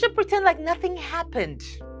 Or she should pretend like nothing happened,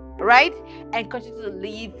 right? And continue to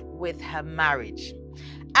live with her marriage.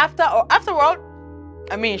 After all,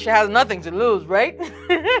 I mean, she has nothing to lose, right?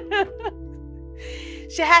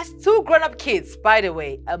 She has 2 grown-up kids, by the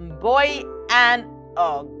way, a boy and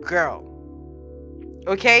a girl.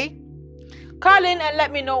 Okay? Call in and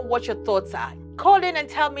let me know what your thoughts are. Call in and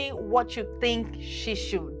tell me what you think she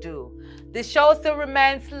should do. The show still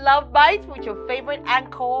remains Love Bites with your favorite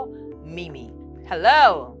anchor, Mimi.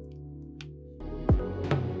 Hello.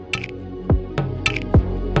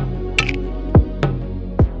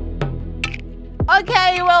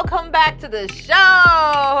 Okay, welcome back to the show.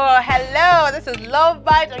 Hello, this is Love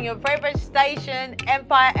Bites on your favorite station,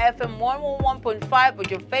 Empire FM 101.5,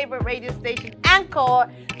 with your favorite radio station anchor,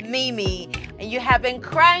 Mimi. And you have been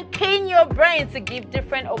cranking your brain to give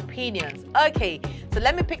different opinions. Okay, so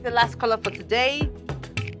let me pick the last caller for today.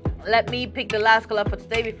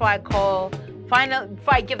 Before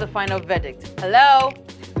I give the final verdict. Hello.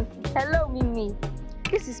 Hello, Mimi.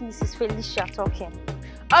 This is Mrs. Felicia talking.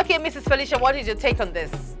 Okay, Mrs. Felicia, what is your take on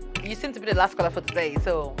this? You seem to be the last caller for today,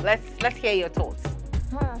 so let's hear your thoughts.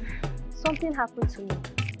 Something happened to me.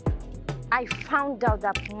 I found out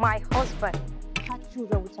that my husband had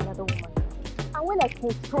children with another woman. And when I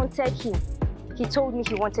confronted him, he told me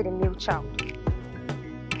he wanted a male child.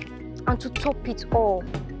 And to top it all,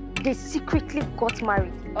 they secretly got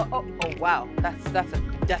married. Oh wow,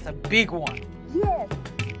 that's a big one. Yes,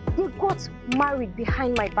 they got married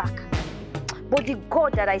behind my back. But the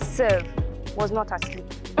God that I serve was not asleep.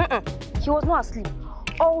 He was not asleep.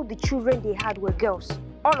 All the children they had were girls.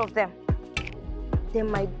 All of them. Then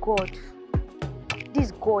my God,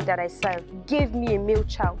 this God that I serve, gave me a male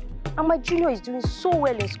child. And my junior is doing so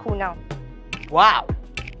well in school now. Wow.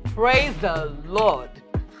 Praise the Lord.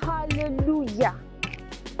 Hallelujah.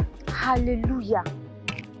 Hallelujah.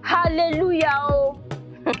 Hallelujah. Oh.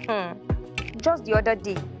 Just the other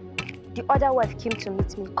day, the other wife came to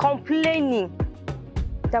meet me complaining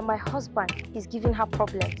that my husband is giving her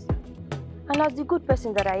problems. And as the good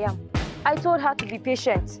person that I am, I told her to be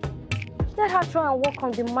patient. Let her try and work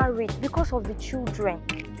on the marriage because of the children.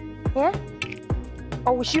 Yeah?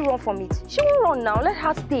 Or will she run from it? She won't run now. Let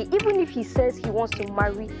her stay. Even if he says he wants to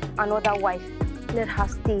marry another wife, let her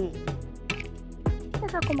stay.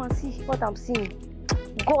 Let her come and see what I'm seeing.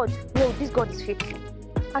 God, no, this God is faithful.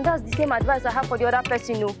 And that's the same advice I have for the other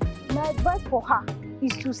person, no. My advice for her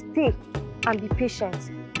is to stay and be patient.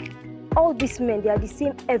 All these men, they are the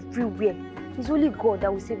same everywhere. It's only God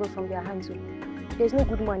that will save us from their hands. There's no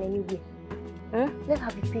good man anywhere. Let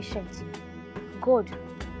her be patient. God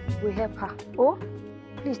will help her. Oh,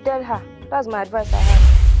 please tell her. That's my advice I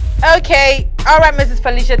have. Okay. All right, Mrs.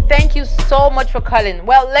 Felicia. Thank you so much for calling.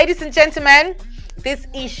 Well, ladies and gentlemen, this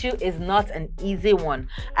issue is not an easy one.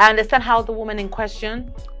 I understand how the woman in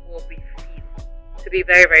question will be feeling, to be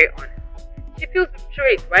very, very honest. She feels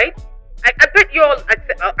betrayed, right? I bet you all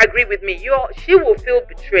agree with me. She will feel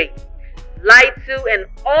betrayed, lied to, and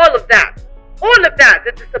all of that. All of that,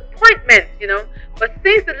 the disappointment, But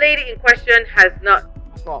since the lady in question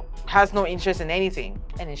has no interest in anything,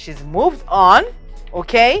 and she's moved on,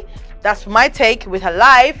 okay? That's my take with her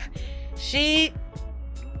life. She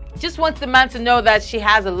just wants the man to know that she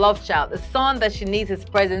has a love child, a son that she needs his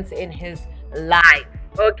presence in his life,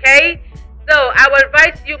 okay? So I would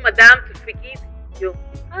advise you, madam, to forgive your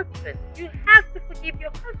husband. You have to forgive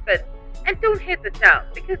your husband. And don't hate the child,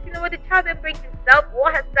 because you know what, the child then brings himself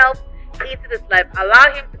or herself into this life.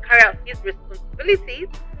 Allow him to carry out his responsibilities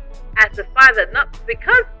as a father, not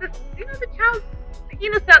because the child,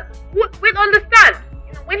 will understand.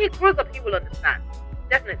 When he grows up, he will understand.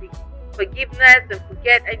 Definitely. Forgiveness and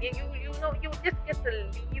forget, and you just get to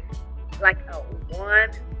live like a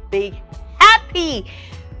one big happy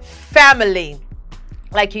family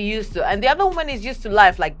like you used to. And the other woman is used to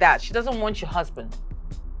life like that. She doesn't want your husband.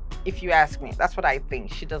 If you ask me, that's what I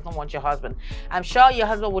think. She doesn't want your husband. I'm sure your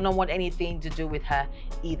husband will not want anything to do with her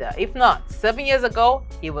either. If not, 7 years ago,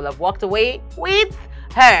 he will have walked away with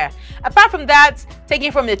her. Apart from that,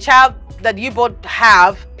 taking from the child that you both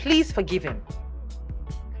have, please forgive him.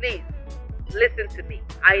 Please, listen to me.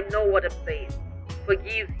 I know what I'm saying.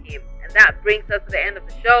 Forgive him. And that brings us to the end of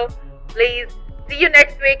the show. Please, see you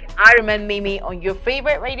next week. I remain Mimi on your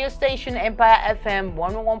favorite radio station, Empire FM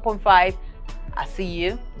 101.5. I'll see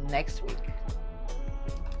you next week.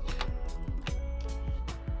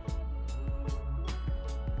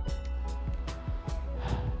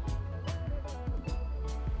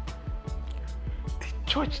 Did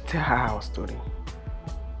George, tell her our story.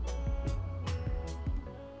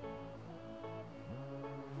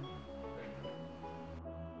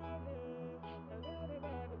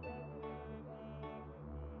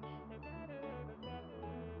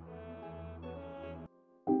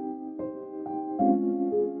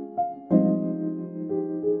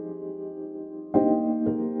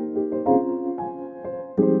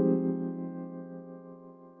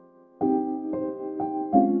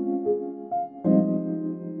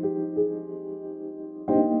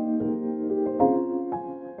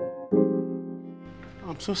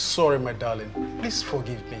 I'm so sorry, my darling. Please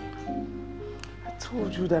forgive me. I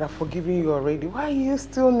told you that I've forgiven you already. Why are you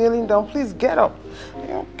still kneeling down? Please get up.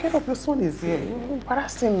 Get up, your son is here. You're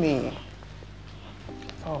embarrassing me.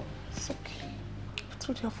 Oh, it's okay. I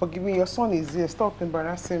told you I've forgiven you. Your son is here. Stop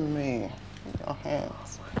embarrassing me. In your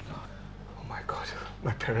hands. Oh my God.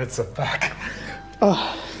 My parents are back.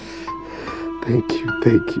 Oh. Thank you,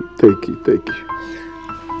 thank you, thank you, thank you.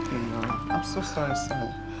 I'm so sorry,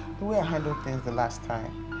 son. The way I handled things the last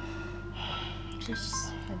time.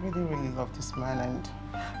 I really, really love this man and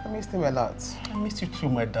I missed him a lot. I missed you too,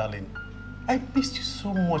 my darling. I missed you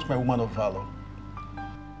so much, my woman of valor.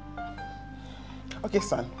 Okay,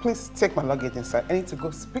 son, please take my luggage inside. I need to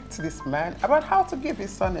go speak to this man about how to give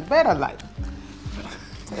his son a better life.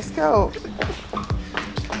 Let's go.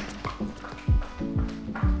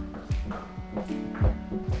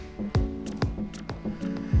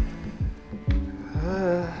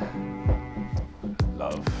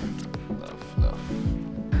 Love.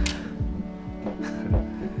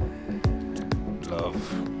 Love.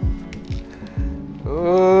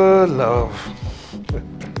 Oh, love.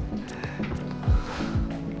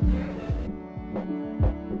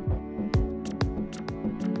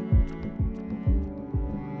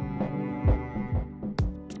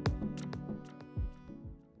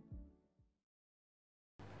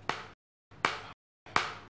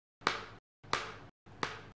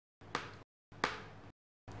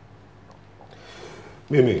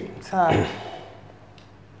 Mimi. Sir.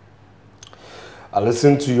 I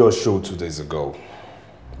listened to your show 2 days ago,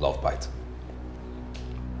 Love Bite,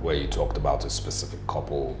 where you talked about a specific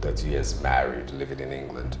couple, 30 years married, living in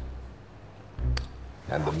England,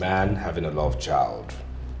 and the man having a love child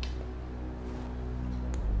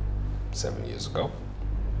 7 years ago,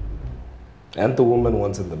 and the woman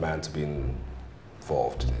wanting the man to be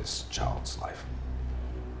involved in his child's life.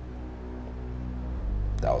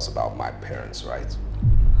 That was about my parents, right?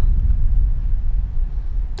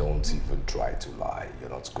 Don't even try to lie. You're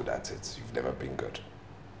not good at it. You've never been good.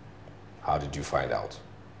 How did you find out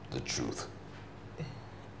the truth?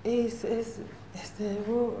 It's the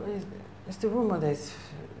rumor that's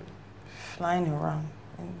flying around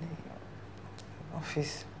in the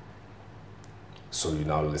office. So you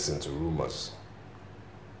now listen to rumors?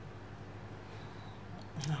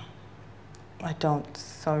 No, I don't.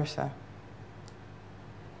 Sorry, sir.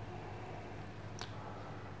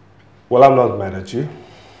 Well, I'm not mad at you.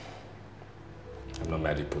 I'm not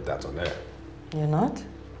mad you put that on air. You're not?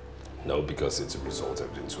 No, because it's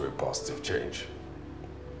resulted into a positive change.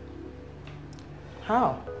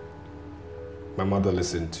 How? My mother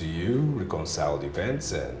listened to you, reconciled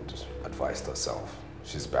events, and advised herself.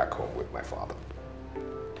 She's back home with my father.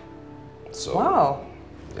 So, wow.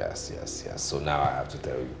 Yes. So now I have to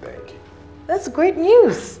tell you thank you. That's great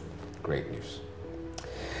news. Great news.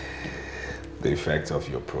 The effect of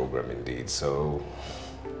your program indeed. So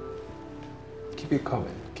keep it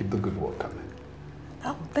coming. Keep the good work coming.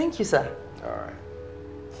 Oh, thank you, sir. All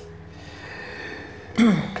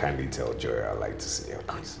right. Kindly tell Joy I'd like to see her,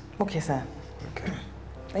 please. Okay, sir. Okay.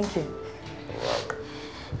 Thank you. You're welcome.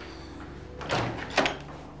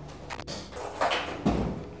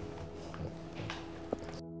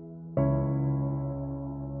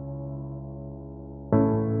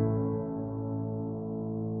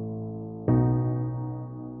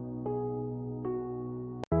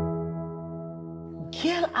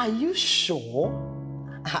 Girl, are you sure?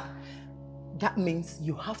 That means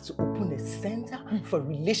you have to open a center for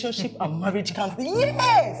relationship and marriage counseling.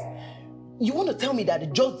 Yes! You want to tell me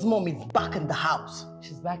that George's mom is back in the house?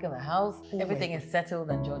 She's back in the house. Oh, everything is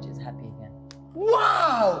settled and George is happy again.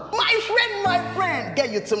 Wow! My friend! Girl,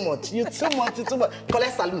 you're too much. You're too much.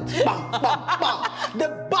 Collect salute. Bam, bam, bam.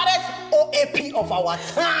 The baddest OAP of our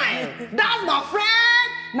time. That's my friend!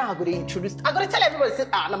 Now I'm going to introduce, I'm going to tell everybody, say,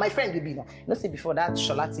 now my friend will be now. You know, say before that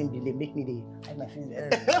Shola team delay, make me the, my friend. You're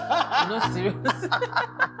not serious.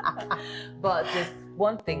 But there's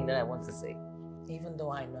one thing that I want to say. Even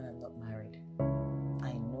though I know I'm not married,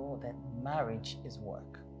 I know that marriage is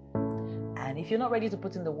work. And if you're not ready to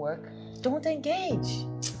put in the work, don't engage.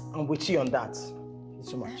 I'm with you on that. It's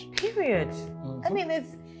too much. Period. I mean,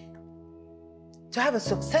 it's to have a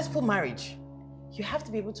successful marriage, you have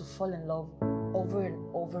to be able to fall in love over and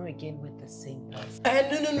over again with the same person.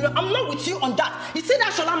 No, I'm not with you on that. You see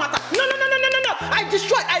that Shola matter? No. I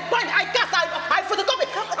destroyed, I burned, I cast, I photocopy.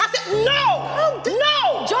 I said, no!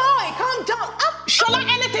 Joy, calm down. Shola,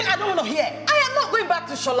 anything I don't want to hear. I am not going back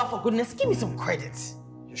to Shola, for goodness. Give me some credit.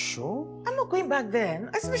 You sure? I'm not going back there.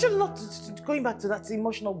 Especially not going back to that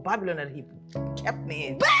emotional Babylon that he kept me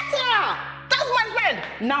in. Better! That's my friend!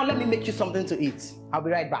 Now let me make you something to eat. I'll be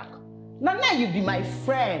right back. Now you be my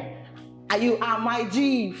friend. And you are my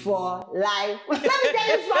G for life. Let me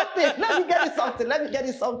get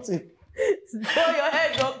you something. So your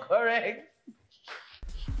head not correct.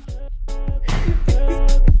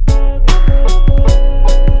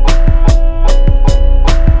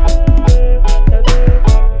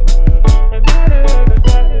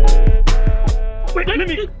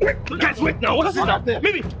 Mimi, guys, wait now. What is it?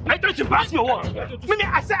 Mimi, are you trying to embarrass me or what? Mimi,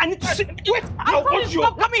 I said I need to see. Wait, I told you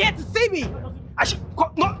stop coming here to see me. I should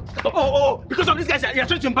no. Oh, because of these guys, you're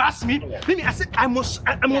trying to embarrass me. Mimi, I said I must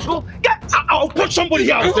go. Yeah, I'll punch somebody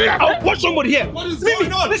here. I'll punch somebody here. What is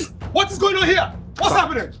going on? What is going on here? What's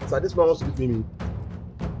happening? Sir, this man wants to beat Mimi.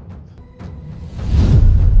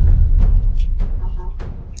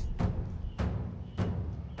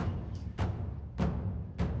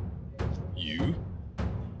 You?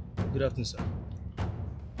 Good afternoon, sir.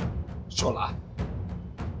 Shola.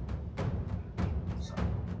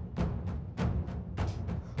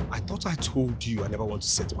 I thought I told you I never want to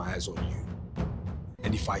set my eyes on you.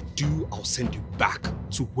 And if I do, I'll send you back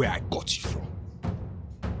to where I got you from.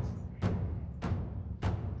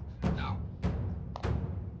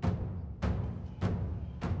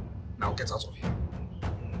 Now get out of here.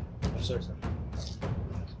 I'm sorry, sir.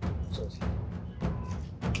 Sorry, sir.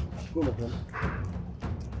 Go, my friend.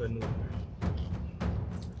 But no.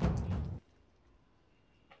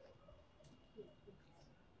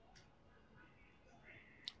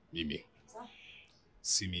 Mimi,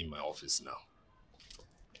 see me in my office now.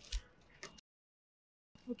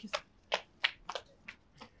 Okay, sir.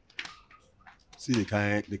 See the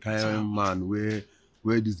kind man where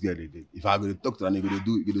this girl did. If I go to talk to her, they go to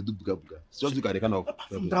do buga. Just look at the kind of.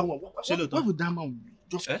 That one. Why would that man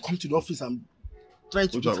just come to the office and try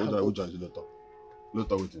to? Which one? Not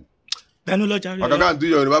waiting. I can't do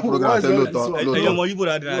your program. Say Loto. Go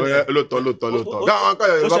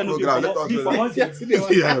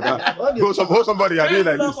on, hold somebody. I doing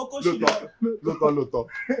like this. Loto.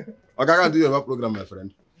 I can't do your program, my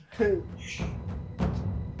friend.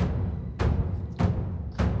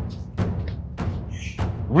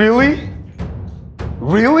 Really?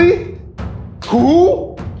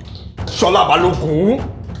 Who? Shola Balogun?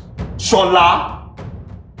 Shola?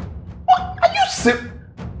 What? Are you sick?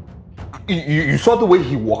 You saw the way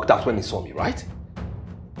he walked out when he saw me, right?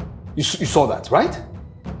 You saw that, right?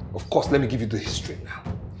 Of course, let me give you the history now.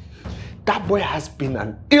 That boy has been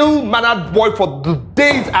an ill-mannered boy for the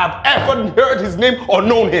days I've ever heard his name or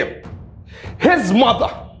known him. His mother,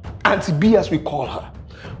 Auntie B as we call her,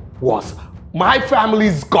 was my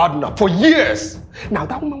family's gardener for years. Now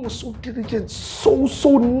that woman was so diligent, so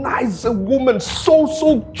nice a woman, so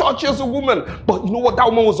churchy as a woman. But you know what? That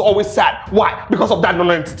woman was always sad. Why? Because of that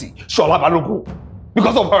non-entity, Shola Balogun.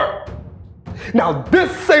 Because of her. Now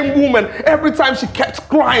this same woman, every time she kept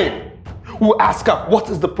crying, we ask her, what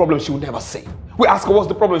is the problem? She would never say. We ask her, what's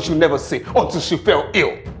the problem? She would never say until she fell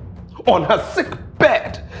ill. On her sick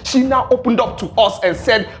bed, she now opened up to us and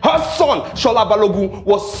said her son, Shola Balogun,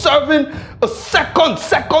 was serving a second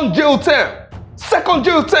jail term. Second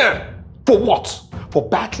jail term. For what? For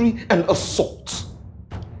battery and assault.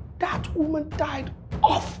 That woman died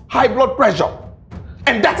of high blood pressure.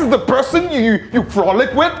 And that is the person you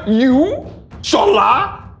frolic with? You?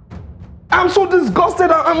 Shola? I'm so disgusted.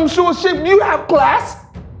 I'm so ashamed. You have class?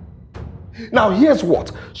 Now here's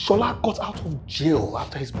what. Shola got out of jail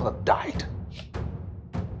after his mother died.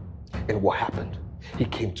 And what happened? He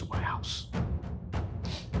came to my house.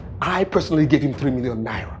 I personally gave him 3 million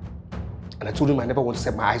naira. And I told him I never want to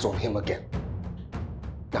set my eyes on him again.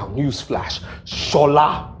 Now newsflash,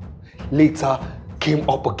 Shola later came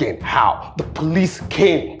up again. How? The police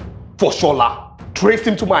came for Shola, traced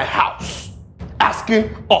him to my house, asking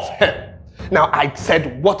of him. Now I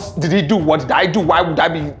said, what did he do? What did I do? Why would I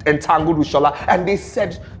be entangled with Shola? And they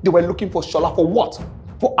said they were looking for Shola for what?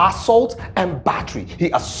 For assault and battery. He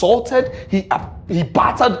assaulted, he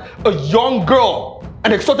battered a young girl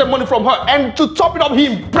and extorted money from her. And to top it up, he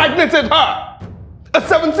impregnated her. A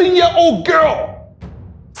 17-year-old girl.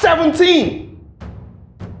 17.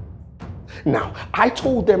 Now, I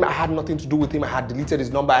told them I had nothing to do with him. I had deleted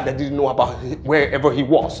his number and I didn't know about wherever he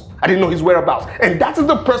was. I didn't know his whereabouts. And that is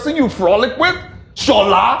the person you frolic with?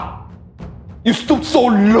 Shola? You stooped so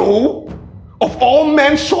low? Of all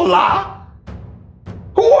men, Shola?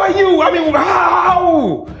 Who are you? I mean,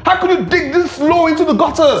 how? How could you dig this low into the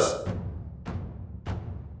gutters?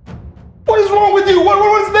 What is wrong with you?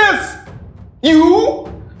 What is this? You?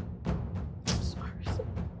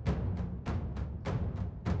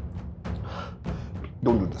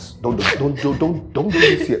 Don't do this. Don't do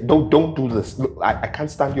this here. Don't do this. Look, I can't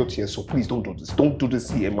stand your tears, so please don't do this. Don't do this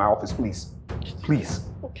here in my office, please. Please.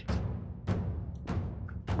 Okay.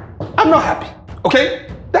 I'm not happy. Okay?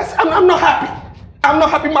 I'm not happy. I'm not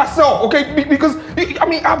happy myself, okay? Because I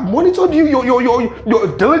mean, I've monitored you.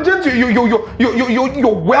 You're diligent.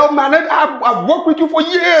 You're well-mannered. I've worked with you for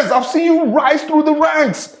years. I've seen you rise through the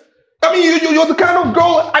ranks. I mean, you're the kind of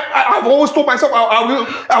girl I've always told myself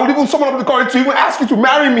I would even summon up the courage to even ask you to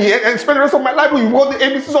marry me and spend the rest of my life with you. Want the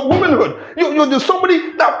ABCs of womanhood. You're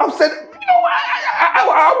somebody that I've said, you know,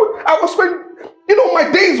 I would spend, you know, my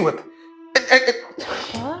days with.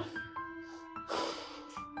 What?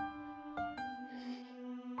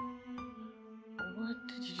 What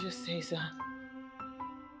did you just say, sir?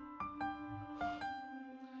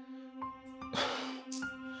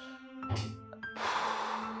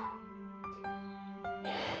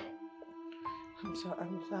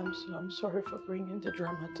 I'm sorry for bringing the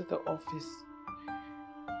drama to the office.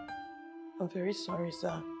 I'm very sorry,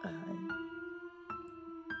 sir.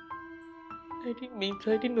 I didn't mean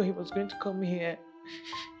to. I didn't know he was going to come here.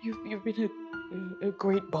 You've been a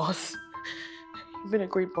great boss. You've been a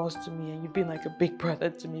great boss to me, and you've been like a big brother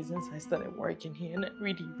to me since I started working here, and I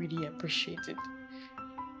really, really appreciate it.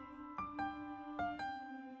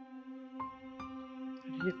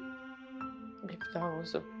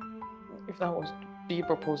 If that was the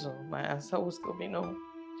proposal, my answer would still be no.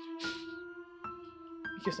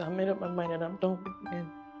 Because I made up my mind and I'm done with men.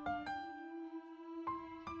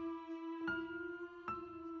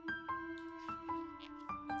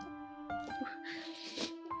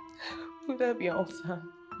 Would that be all, sir?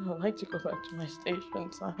 I would like to go back to my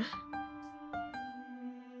station, sir.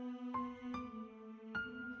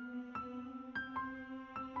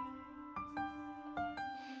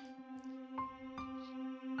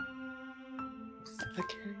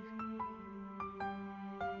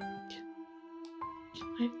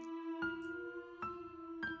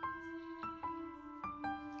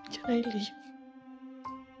 Can I leave?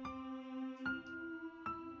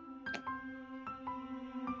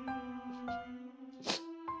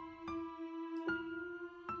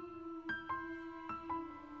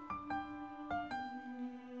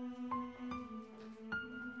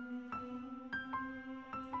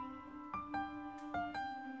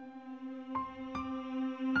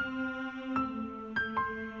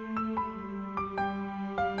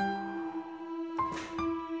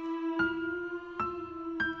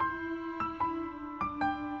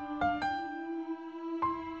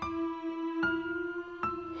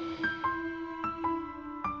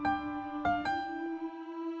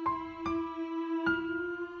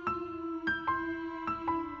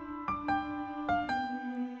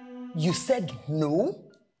 You said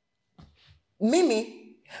no?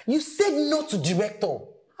 Mimi, you said no to director.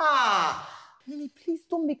 Mimi, please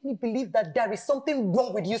don't make me believe that there is something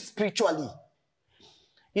wrong with you spiritually.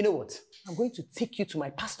 You know what? I'm going to take you to my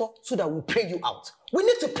pastor so that we'll pray you out. We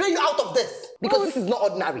need to pray you out of this because this is not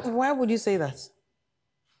ordinary. Why would you say that?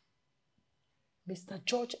 Mr.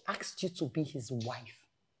 George asked you to be his wife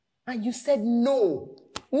and you said no.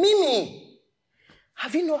 Mimi,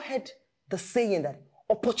 have you not heard the saying that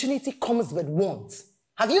opportunity comes but once?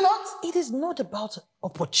 Have you not? It is not about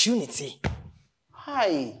opportunity.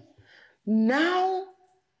 Hi. Now,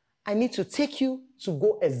 I need to take you to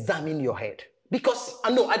go examine your head. Because,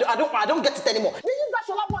 no, I don't get it anymore. Did you that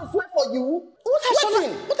Shola boy swear for you? What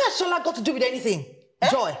has Shola got to do with anything?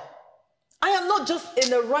 Joy, I am not just in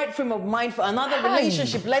the right frame of mind for another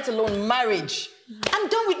relationship, let alone marriage. I'm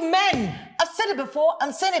done with men. I've said it before,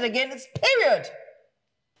 I'm saying it again, it's period.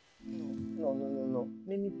 No.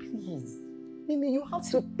 Mimi, please. Mimi, you have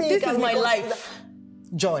to think. This is my life.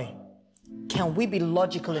 Joy, can we be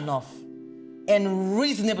logical enough and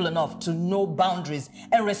reasonable enough to know boundaries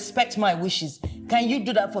and respect my wishes? Can you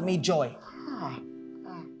do that for me, Joy?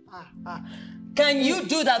 Can you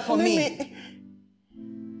do that for me?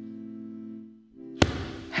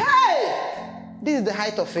 Hey! This is the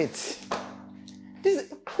height of it.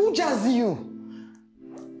 Who jazz you?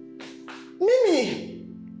 Mimi!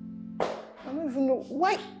 I don't even know.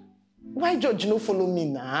 Why George no follow me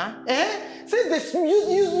now? Since they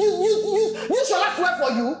use Shola swear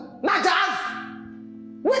for you, now jazz!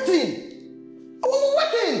 waiting.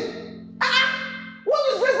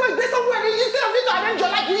 What is this like? There's somewhere instead of you to arrange your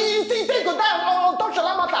life, you say you go die on top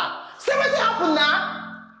Shalamata. Say what happened now?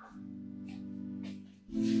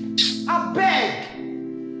 I beg.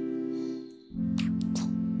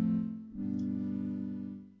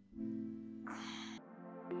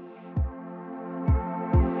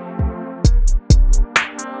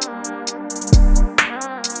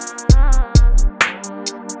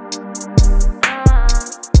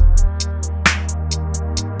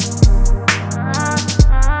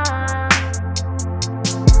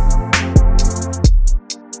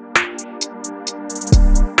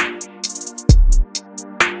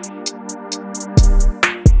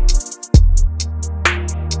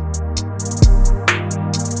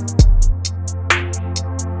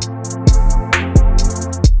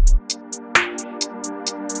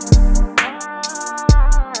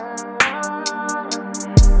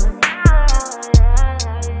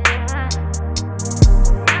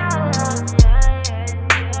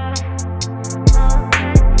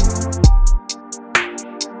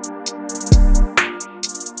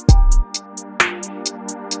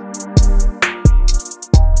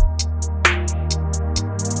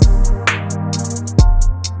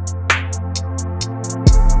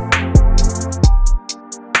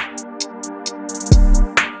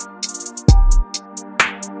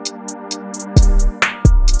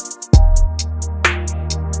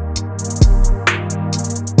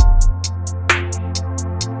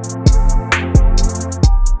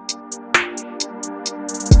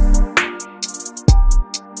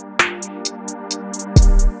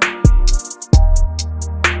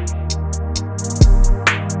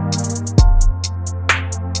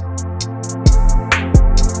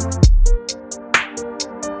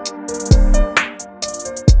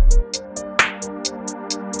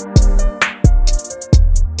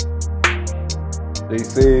 They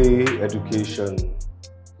say education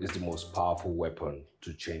is the most powerful weapon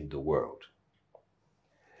to change the world.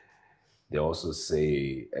 They also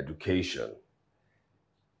say education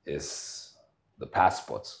is the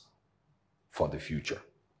passport for the future.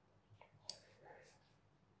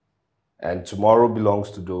 And tomorrow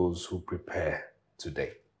belongs to those who prepare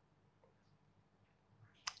today.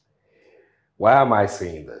 Why am I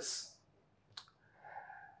saying this?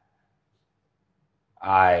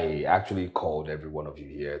 I actually called every one of you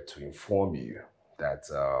here to inform you that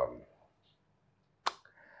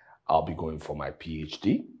I'll be going for my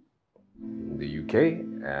PhD in the UK,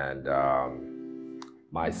 and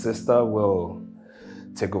my sister will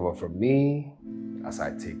take over from me as I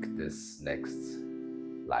take this next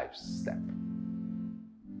life step.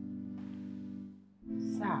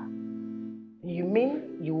 Sir, you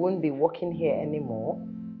mean you won't be working here anymore?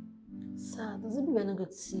 Sir, does it mean we're not going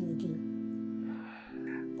to see you again?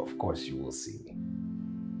 Of course you will see me.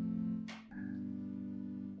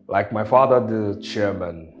 Like my father, the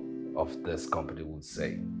chairman of this company, would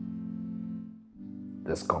say,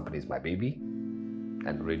 this company is my baby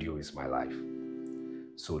and radio is my life.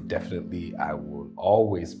 So definitely I will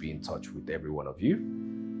always be in touch with every one of you.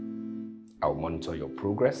 I'll monitor your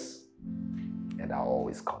progress and I'll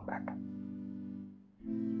always come back.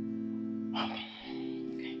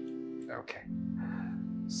 Okay.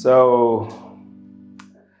 So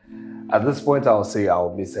at this point, I'll say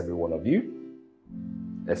I'll miss every one of you,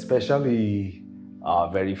 especially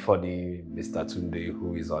our very funny Mr. Tunde,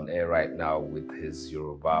 who is on air right now with his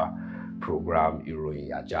Yoruba program,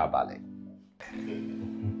 Iroyin Ajabale.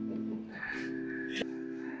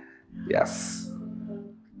 Yes.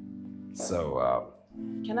 So,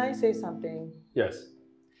 Can I say something? yes.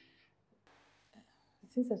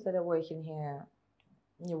 Since I started working here,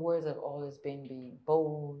 your words have always been be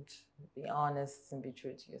bold, be honest, and be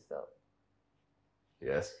true to yourself.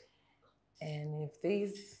 Yes. And if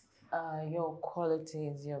these are your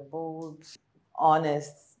qualities, you're bold,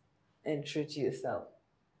 honest, and true to yourself.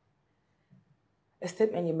 A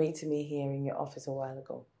statement you made to me here in your office a while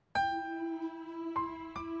ago.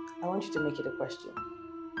 I want you to make it a question.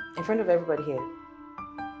 In front of everybody here,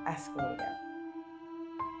 ask me again.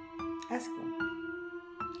 Ask me.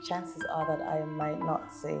 Chances are that I might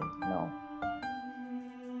not say no.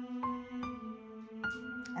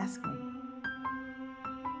 Ask me.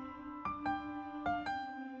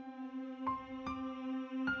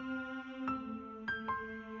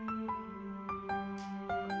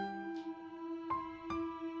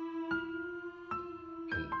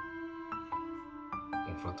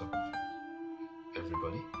 In front of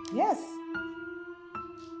everybody? Yes.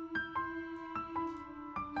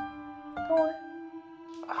 Go on.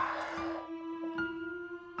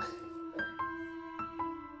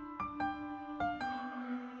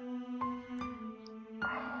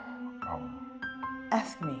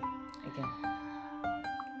 Ask me again.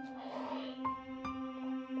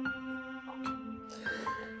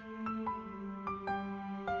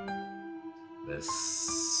 This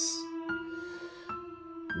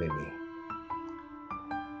Mimi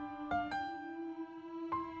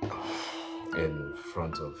in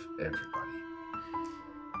front of everybody.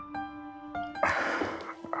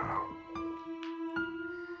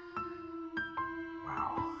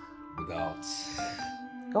 Wow. Without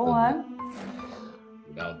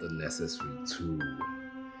without the necessary tool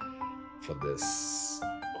for this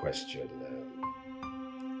question.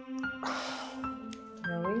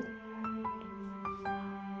 Really?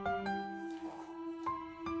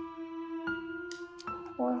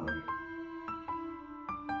 Well,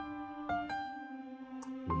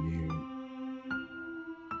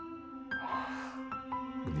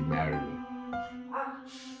 Will you marry me?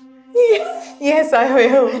 yes, I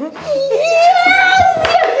will.